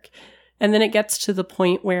background work. And then it gets to the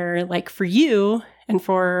point where, like for you and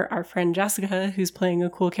for our friend Jessica, who's playing a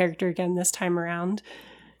cool character again this time around,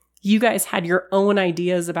 you guys had your own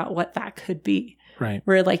ideas about what that could be. Right.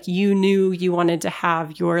 Where like you knew you wanted to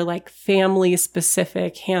have your like family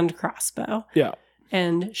specific hand crossbow. Yeah.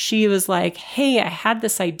 And she was like, hey, I had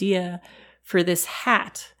this idea for this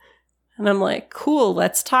hat. And I'm like, cool,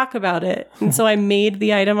 let's talk about it. And so I made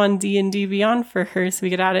the item on D&D Beyond for her so we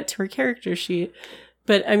could add it to her character sheet.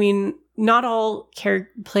 But I mean, not all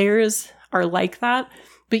players are like that,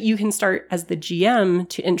 but you can start as the GM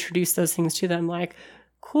to introduce those things to them. Like,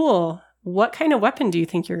 cool, what kind of weapon do you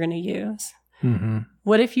think you're going to use? Mm-hmm.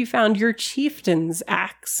 What if you found your chieftain's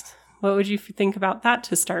axe? What would you think about that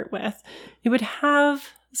to start with? It would have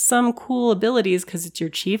some cool abilities because it's your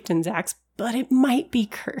chieftain's axe, but it might be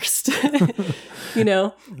cursed, and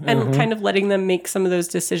kind of letting them make some of those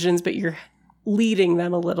decisions, but you're leading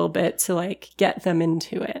them a little bit to like get them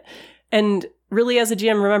into it. And really as a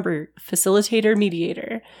GM, remember, facilitator,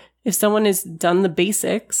 mediator. If someone has done the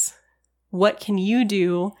basics, what can you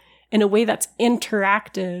do in a way that's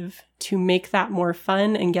interactive to make that more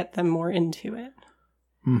fun and get them more into it?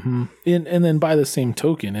 Mm-hmm. And then by the same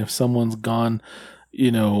token, if someone's gone,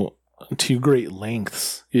 to great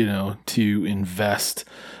lengths, to invest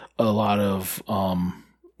a lot of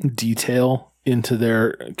detail into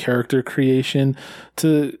their character creation,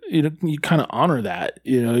 to you kind of honor that.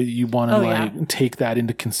 You want to take that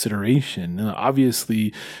into consideration. And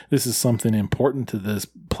obviously, this is something important to this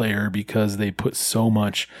player because they put so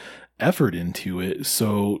much effort into it.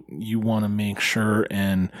 So you want to make sure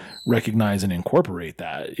and recognize and incorporate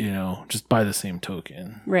that, just by the same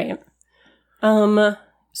token. Right.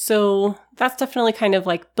 So that's definitely kind of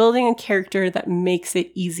like building a character that makes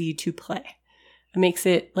it easy to play. It makes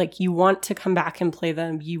it like you want to come back and play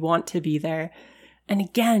them. You want to be there. And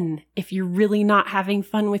again, if you're really not having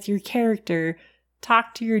fun with your character,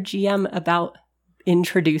 talk to your GM about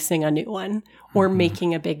introducing a new one or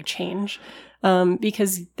making a big change.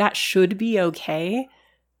 Because that should be okay.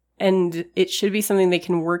 And it should be something they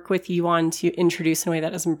can work with you on to introduce in a way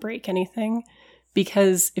that doesn't break anything.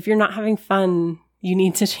 Because if you're not having fun, you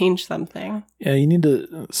need to change something. Yeah, you need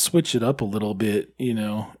to switch it up a little bit,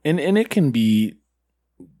 and it can be,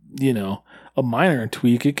 a minor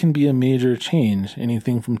tweak, it can be a major change.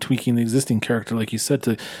 Anything from tweaking the existing character, like you said,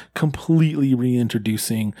 to completely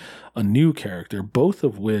reintroducing a new character, both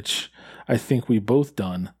of which I think we both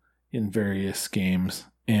done in various games.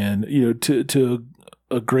 And, to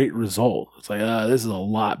a great result. It's like, this is a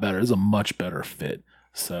lot better. This is a much better fit.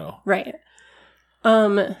 So right.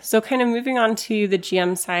 So kind of moving on to the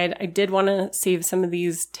GM side, I did want to save some of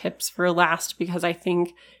these tips for last because I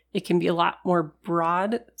think it can be a lot more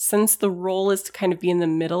broad. Since the role is to kind of be in the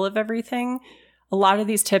middle of everything, a lot of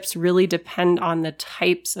these tips really depend on the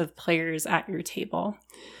types of players at your table.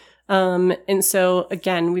 And so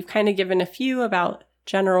again, we've kind of given a few about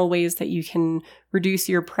general ways that you can reduce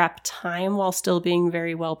your prep time while still being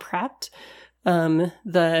very well prepped.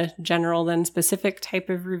 The general then specific type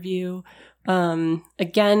of review.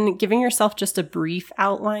 Again, giving yourself just a brief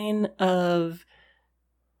outline of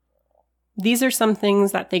these are some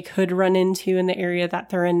things that they could run into in the area that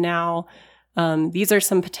they're in now. These are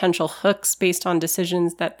some potential hooks based on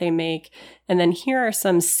decisions that they make. And then here are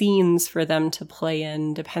some scenes for them to play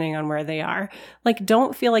in depending on where they are. Like,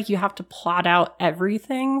 don't feel like you have to plot out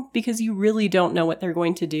everything because you really don't know what they're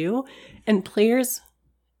going to do. And players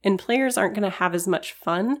aren't going to have as much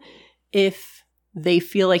fun if they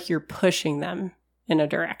feel like you're pushing them in a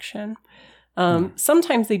direction.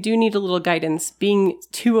 Sometimes they do need a little guidance. Being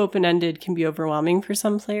too open-ended can be overwhelming for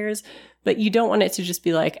some players, but you don't want it to just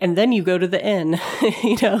be like, and then you go to the inn,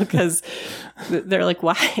 because they're like,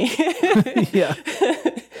 why? Yeah.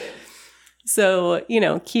 So,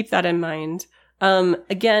 keep that in mind.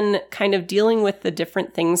 Again, kind of dealing with the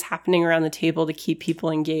different things happening around the table to keep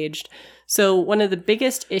people engaged. So one of the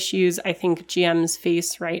biggest issues I think GMs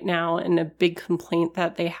face right now, and a big complaint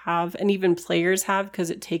that they have, and even players have because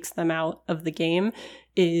it takes them out of the game,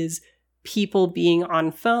 is people being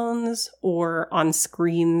on phones or on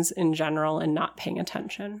screens in general and not paying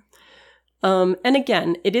attention. And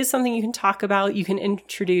again, it is something you can talk about. You can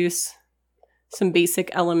introduce some basic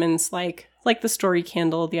elements like the story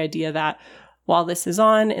candle, the idea that while this is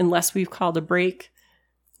on, unless we've called a break,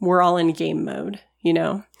 we're all in game mode,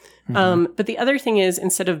 But the other thing is,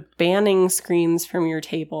 instead of banning screens from your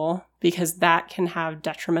table, because that can have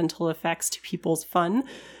detrimental effects to people's fun,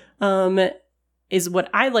 is what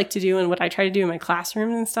I like to do and what I try to do in my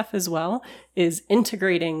classroom and stuff as well, is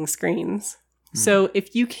integrating screens. So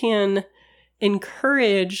if you can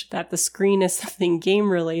encourage that the screen is something game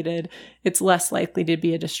related, it's less likely to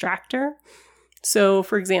be a distractor. So,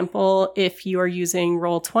 for example, if you are using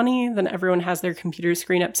Roll20, then everyone has their computer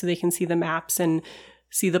screen up so they can see the maps and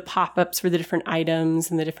see the pop-ups for the different items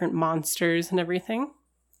and the different monsters and everything.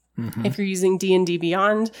 If you're using D&D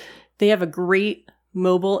Beyond, they have a great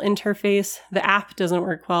mobile interface. The app doesn't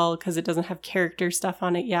work well because it doesn't have character stuff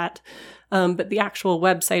on it yet. But the actual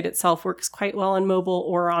website itself works quite well on mobile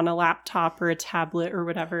or on a laptop or a tablet or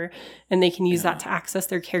whatever. And they can use that to access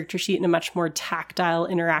their character sheet in a much more tactile,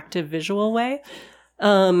 interactive, visual way.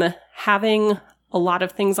 Having a lot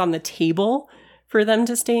of things on the table for them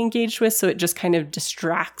to stay engaged with, so it just kind of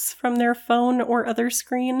distracts from their phone or other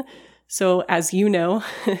screen. So as you know,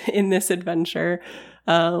 in this adventure,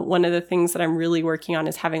 one of the things that I'm really working on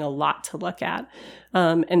is having a lot to look at.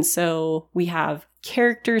 And so we have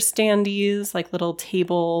character standees, like little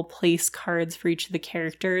table place cards for each of the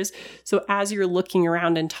characters. So as you're looking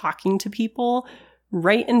around and talking to people,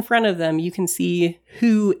 right in front of them, you can see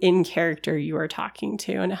who in character you are talking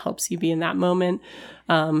to, and it helps you be in that moment.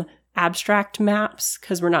 Abstract maps,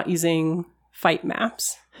 because we're not using fight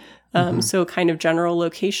maps. So kind of general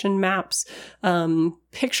location maps,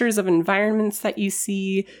 pictures of environments that you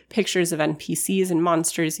see, pictures of NPCs and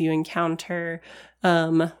monsters you encounter,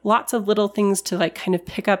 lots of little things to kind of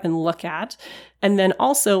pick up and look at. And then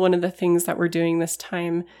also one of the things that we're doing this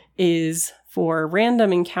time is for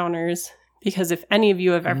random encounters, because if any of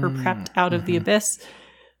you have ever prepped out of the Abyss,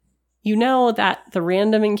 you know that the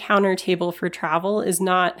random encounter table for travel is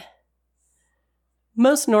not...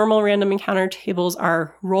 Most normal random encounter tables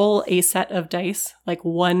are roll a set of dice, like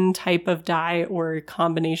one type of die or a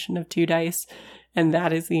combination of two dice, and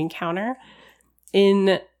that is the encounter.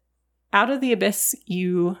 In Out of the Abyss,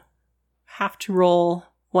 you have to roll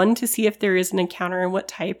one to see if there is an encounter and what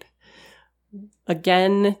type,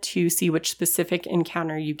 again to see which specific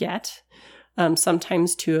encounter you get,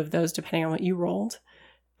 sometimes two of those depending on what you rolled.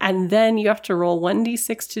 And then you have to roll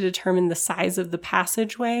 1d6 to determine the size of the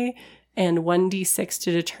passageway, and 1d6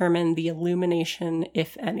 to determine the illumination,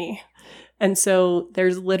 if any. And so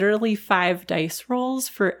there's literally 5 dice rolls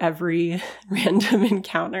for every random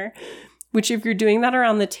encounter, which if you're doing that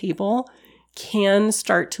around the table, can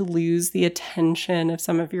start to lose the attention of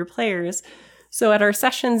some of your players. So at our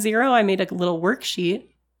session 0, I made a little worksheet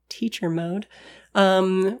teacher mode,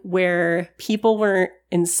 where people were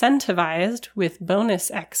incentivized with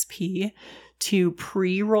bonus XP to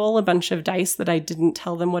pre-roll a bunch of dice that I didn't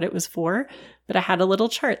tell them what it was for. But I had a little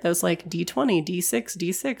chart that was like D20, D6,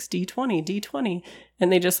 D6, D20, D20.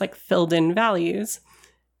 And they just like filled in values.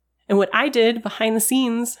 And what I did behind the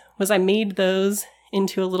scenes was I made those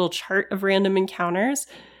into a little chart of random encounters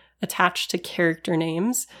attached to character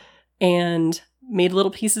names and made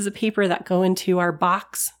little pieces of paper that go into our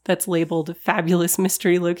box that's labeled Fabulous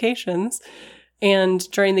Mystery Locations. And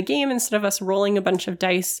during the game, instead of us rolling a bunch of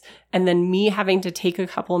dice and then me having to take a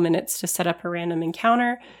couple minutes to set up a random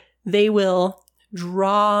encounter, they will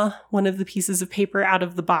draw one of the pieces of paper out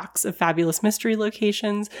of the box of Fabulous Mystery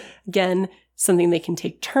Locations. Again, something they can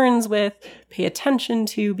take turns with, pay attention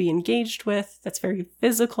to, be engaged with. That's very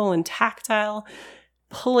physical and tactile.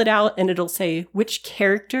 Pull it out and it'll say which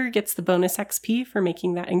character gets the bonus XP for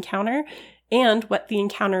making that encounter and what the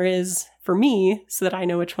encounter is for me so that I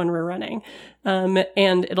know which one we're running.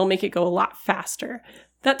 And it'll make it go a lot faster.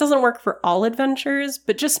 That doesn't work for all adventures,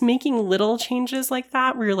 but just making little changes like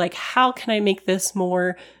that where you're like, how can I make this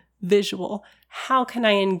more visual? How can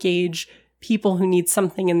I engage people who need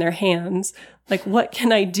something in their hands? Like, what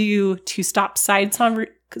can I do to stop side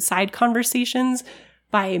conversations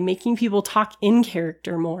by making people talk in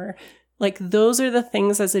character more? Like, those are the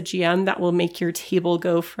things as a GM that will make your table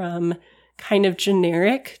go from kind of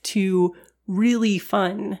generic to really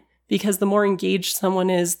fun, because the more engaged someone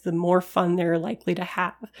is, the more fun they're likely to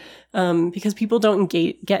have, because people don't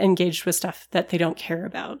get engaged with stuff that they don't care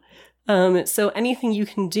about. So anything you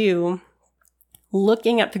can do,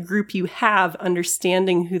 looking at the group you have,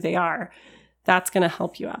 understanding who they are, that's going to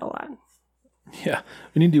help you out a lot. Yeah,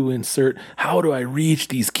 we need to insert, how do I reach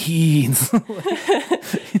these keys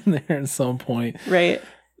in there at some point. Right.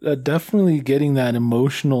 Definitely getting that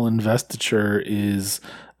emotional investiture is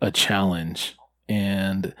a challenge.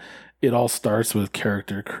 And it all starts with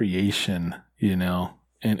character creation, you know,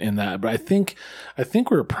 and that. But I think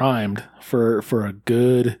we're primed for a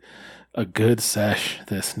good sesh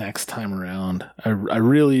this next time around. I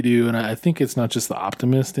really do. And I think it's not just the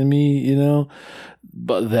optimist in me, you know,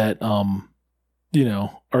 but that, you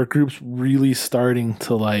know, our group's really starting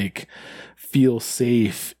to like feel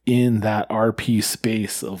safe in that RP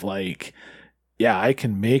space of like, yeah, I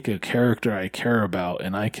can make a character I care about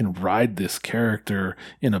and I can ride this character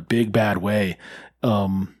in a big bad way.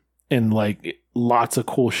 And like lots of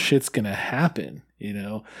cool shit's going to happen, you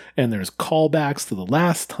know, and there's callbacks to the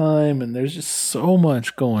last time. And there's just so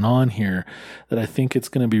much going on here that I think it's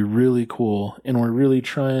going to be really cool. And we're really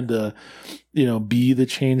trying to, you know, be the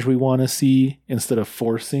change we want to see instead of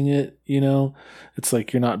forcing it, you know. It's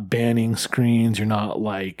like you're not banning screens. You're not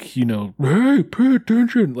like, you know, hey, pay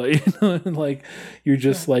attention. Like, you know, like you're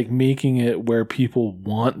just like making it where people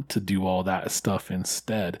want to do all that stuff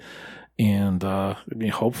instead. And I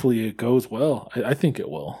mean, hopefully it goes well. I think it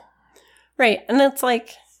will. Right. And it's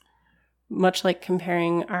like, much like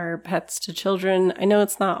comparing our pets to children, I know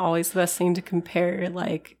it's not always the best thing to compare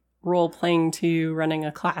like role playing to running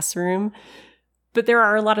a classroom, but there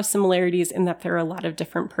are a lot of similarities in that there are a lot of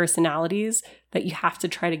different personalities that you have to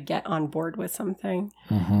try to get on board with something.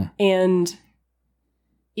 Mm-hmm. And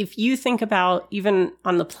if you think about, even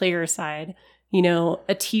on the player side, you know,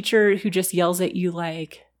 a teacher who just yells at you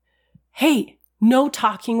like, hey, no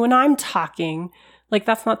talking when I'm talking. Like,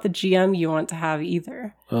 that's not the GM you want to have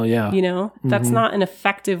either. Oh, yeah. You know, that's not an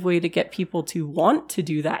effective way to get people to want to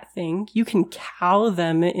do that thing. You can cow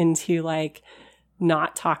them into like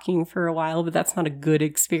not talking for a while, but that's not a good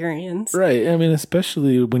experience. Right. I mean,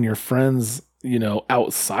 especially when you're friends, you know,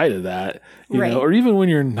 outside of that, you know, or even when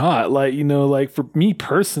you're not, like, you know, like for me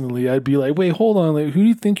personally, I'd be like, wait, hold on. Like, who do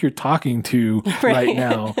you think you're talking to right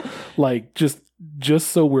now? Like, just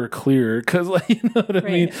so we're clear, because like, you know what I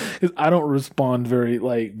mean? Because I don't respond very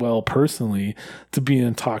like well personally to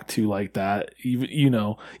being talked to like that. Even, you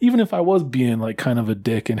know, even if I was being like kind of a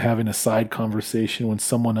dick and having a side conversation when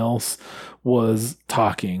someone else was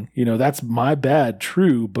talking, you know, that's my bad,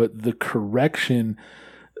 true, but the correction,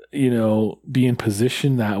 you know, being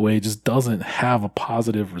positioned that way just doesn't have a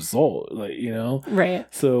positive result, like, you know? Right.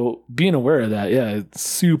 So being aware of that, yeah, it's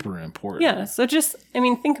super important. Yeah. So just, I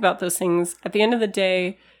mean, think about those things. At the end of the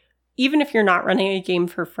day, even if you're not running a game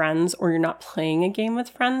for friends or you're not playing a game with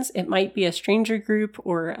friends, it might be a stranger group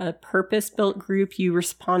or a purpose-built group. You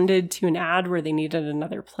responded to an ad where they needed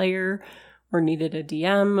another player or needed a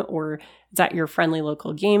DM, or it's at your friendly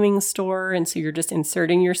local gaming store, and so you're just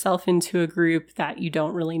inserting yourself into a group that you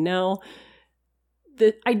don't really know.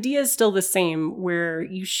 The idea is still the same, where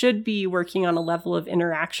you should be working on a level of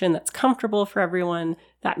interaction that's comfortable for everyone,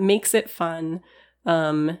 that makes it fun.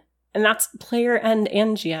 And that's player end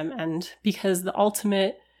and GM end, because the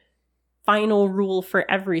ultimate final rule for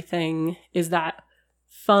everything is that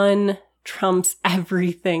fun trumps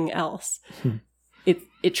everything else.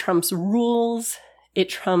 It trumps rules. It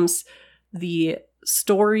trumps the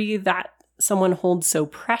story that someone holds so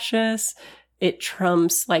precious. It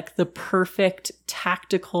trumps like the perfect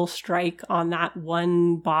tactical strike on that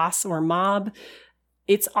one boss or mob.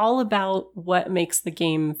 It's all about what makes the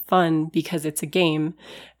game fun because it's a game.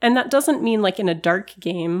 And that doesn't mean like in a dark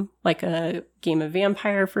game, like a game of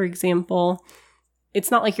Vampire, for example.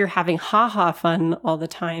 It's not like you're having ha-ha fun all the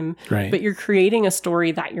time, Right. but you're creating a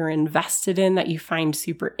story that you're invested in, that you find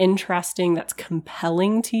super interesting, that's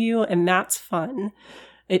compelling to you, and that's fun.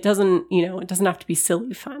 It doesn't have to be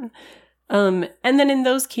silly fun. And then in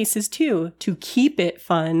those cases too, to keep it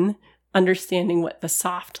fun, understanding what the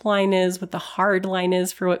soft line is, what the hard line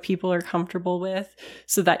is for what people are comfortable with,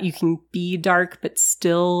 so that you can be dark but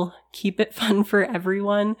still keep it fun for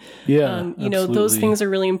everyone. Yeah, those things are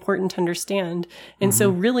really important to understand. And so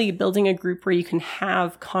really building a group where you can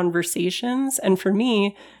have conversations. And for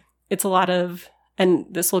me, it's a lot of, and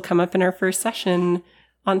this will come up in our first session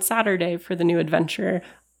on Saturday for the new adventure,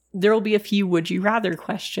 there will be a few would you rather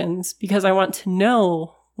questions, because I want to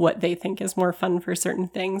know what they think is more fun for certain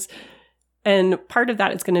things. And part of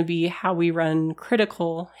that is going to be how we run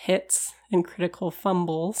critical hits and critical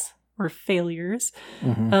fumbles or failures.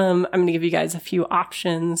 I'm going to give you guys a few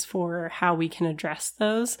options for how we can address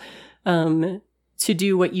those to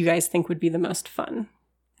do what you guys think would be the most fun.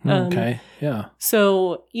 Okay. Yeah.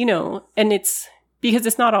 So, and it's because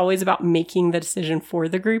it's not always about making the decision for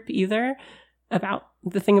the group either. About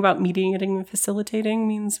the thing about mediating and facilitating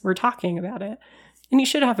means we're talking about it. And you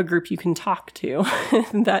should have a group you can talk to.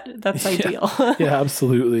 That's ideal. Yeah,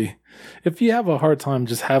 absolutely. If you have a hard time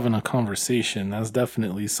just having a conversation, that's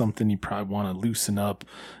definitely something you probably want to loosen up,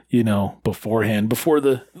 beforehand. Before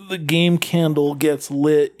the game candle gets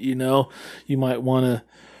lit, you might want to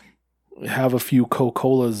have a few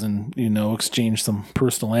Coca-Colas and, exchange some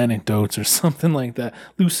personal anecdotes or something like that.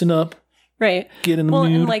 Loosen up. Right. Get in the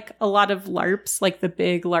mood. And like a lot of LARPs, like the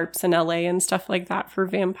big LARPs in LA and stuff like that for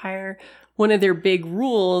Vampire, one of their big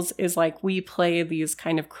rules is like we play these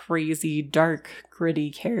kind of crazy, dark, gritty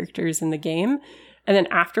characters in the game. And then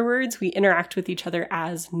afterwards, we interact with each other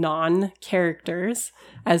as non-characters,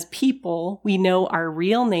 as people. We know our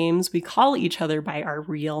real names. We call each other by our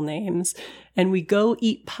real names. And we go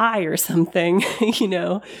eat pie or something,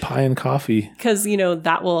 Pie and coffee. Because,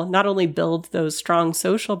 that will not only build those strong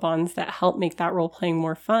social bonds that help make that role playing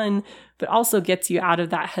more fun, but also gets you out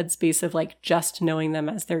of that headspace of like just knowing them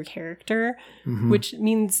as their character, which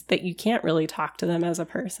means that you can't really talk to them as a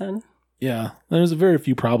person. Yeah, there's very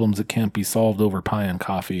few problems that can't be solved over pie and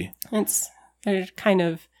coffee. They're kind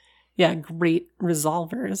of, great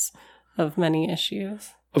resolvers of many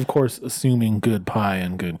issues. Of course, assuming good pie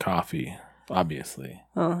and good coffee, obviously.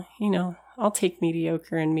 Well, I'll take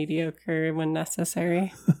mediocre and mediocre when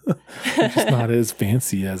necessary. Just not as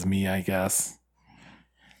fancy as me, I guess.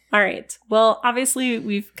 All right. Well, obviously,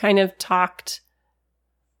 we've kind of talked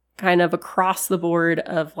kind of across the board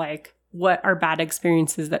of like, what are bad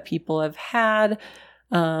experiences that people have had,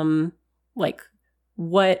 like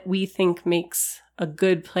what we think makes a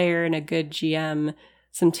good player and a good GM,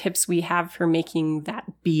 some tips we have for making that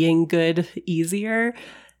being good easier.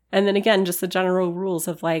 And then again, just the general rules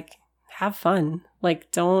of like, have fun.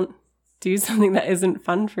 Like, don't do something that isn't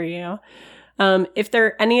fun for you. If there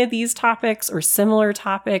are any of these topics or similar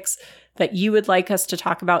topics that you would like us to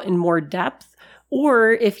talk about in more depth,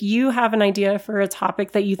 or if you have an idea for a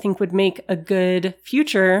topic that you think would make a good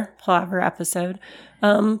future Palaver episode,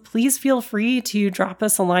 please feel free to drop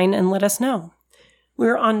us a line and let us know.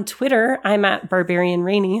 We're on Twitter. I'm at Barbarian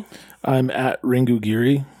Rainey. I'm at Ringu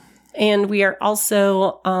Giri. And we are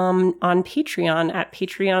also on Patreon at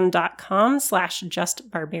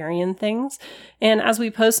patreon.com/justbarbarianthings. And as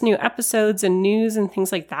we post new episodes and news and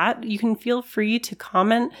things like that, you can feel free to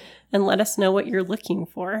comment and let us know what you're looking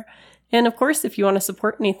for. And of course, if you want to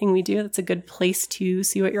support anything we do, that's a good place to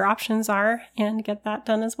see what your options are and get that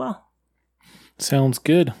done as well. Sounds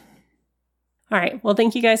good. All right. Well,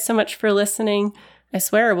 thank you guys so much for listening. I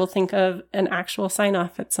swear we'll think of an actual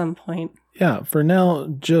sign-off at some point. Yeah, for now,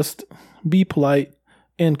 just be polite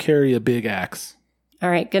and carry a big axe. All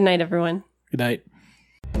right. Good night, everyone. Good night.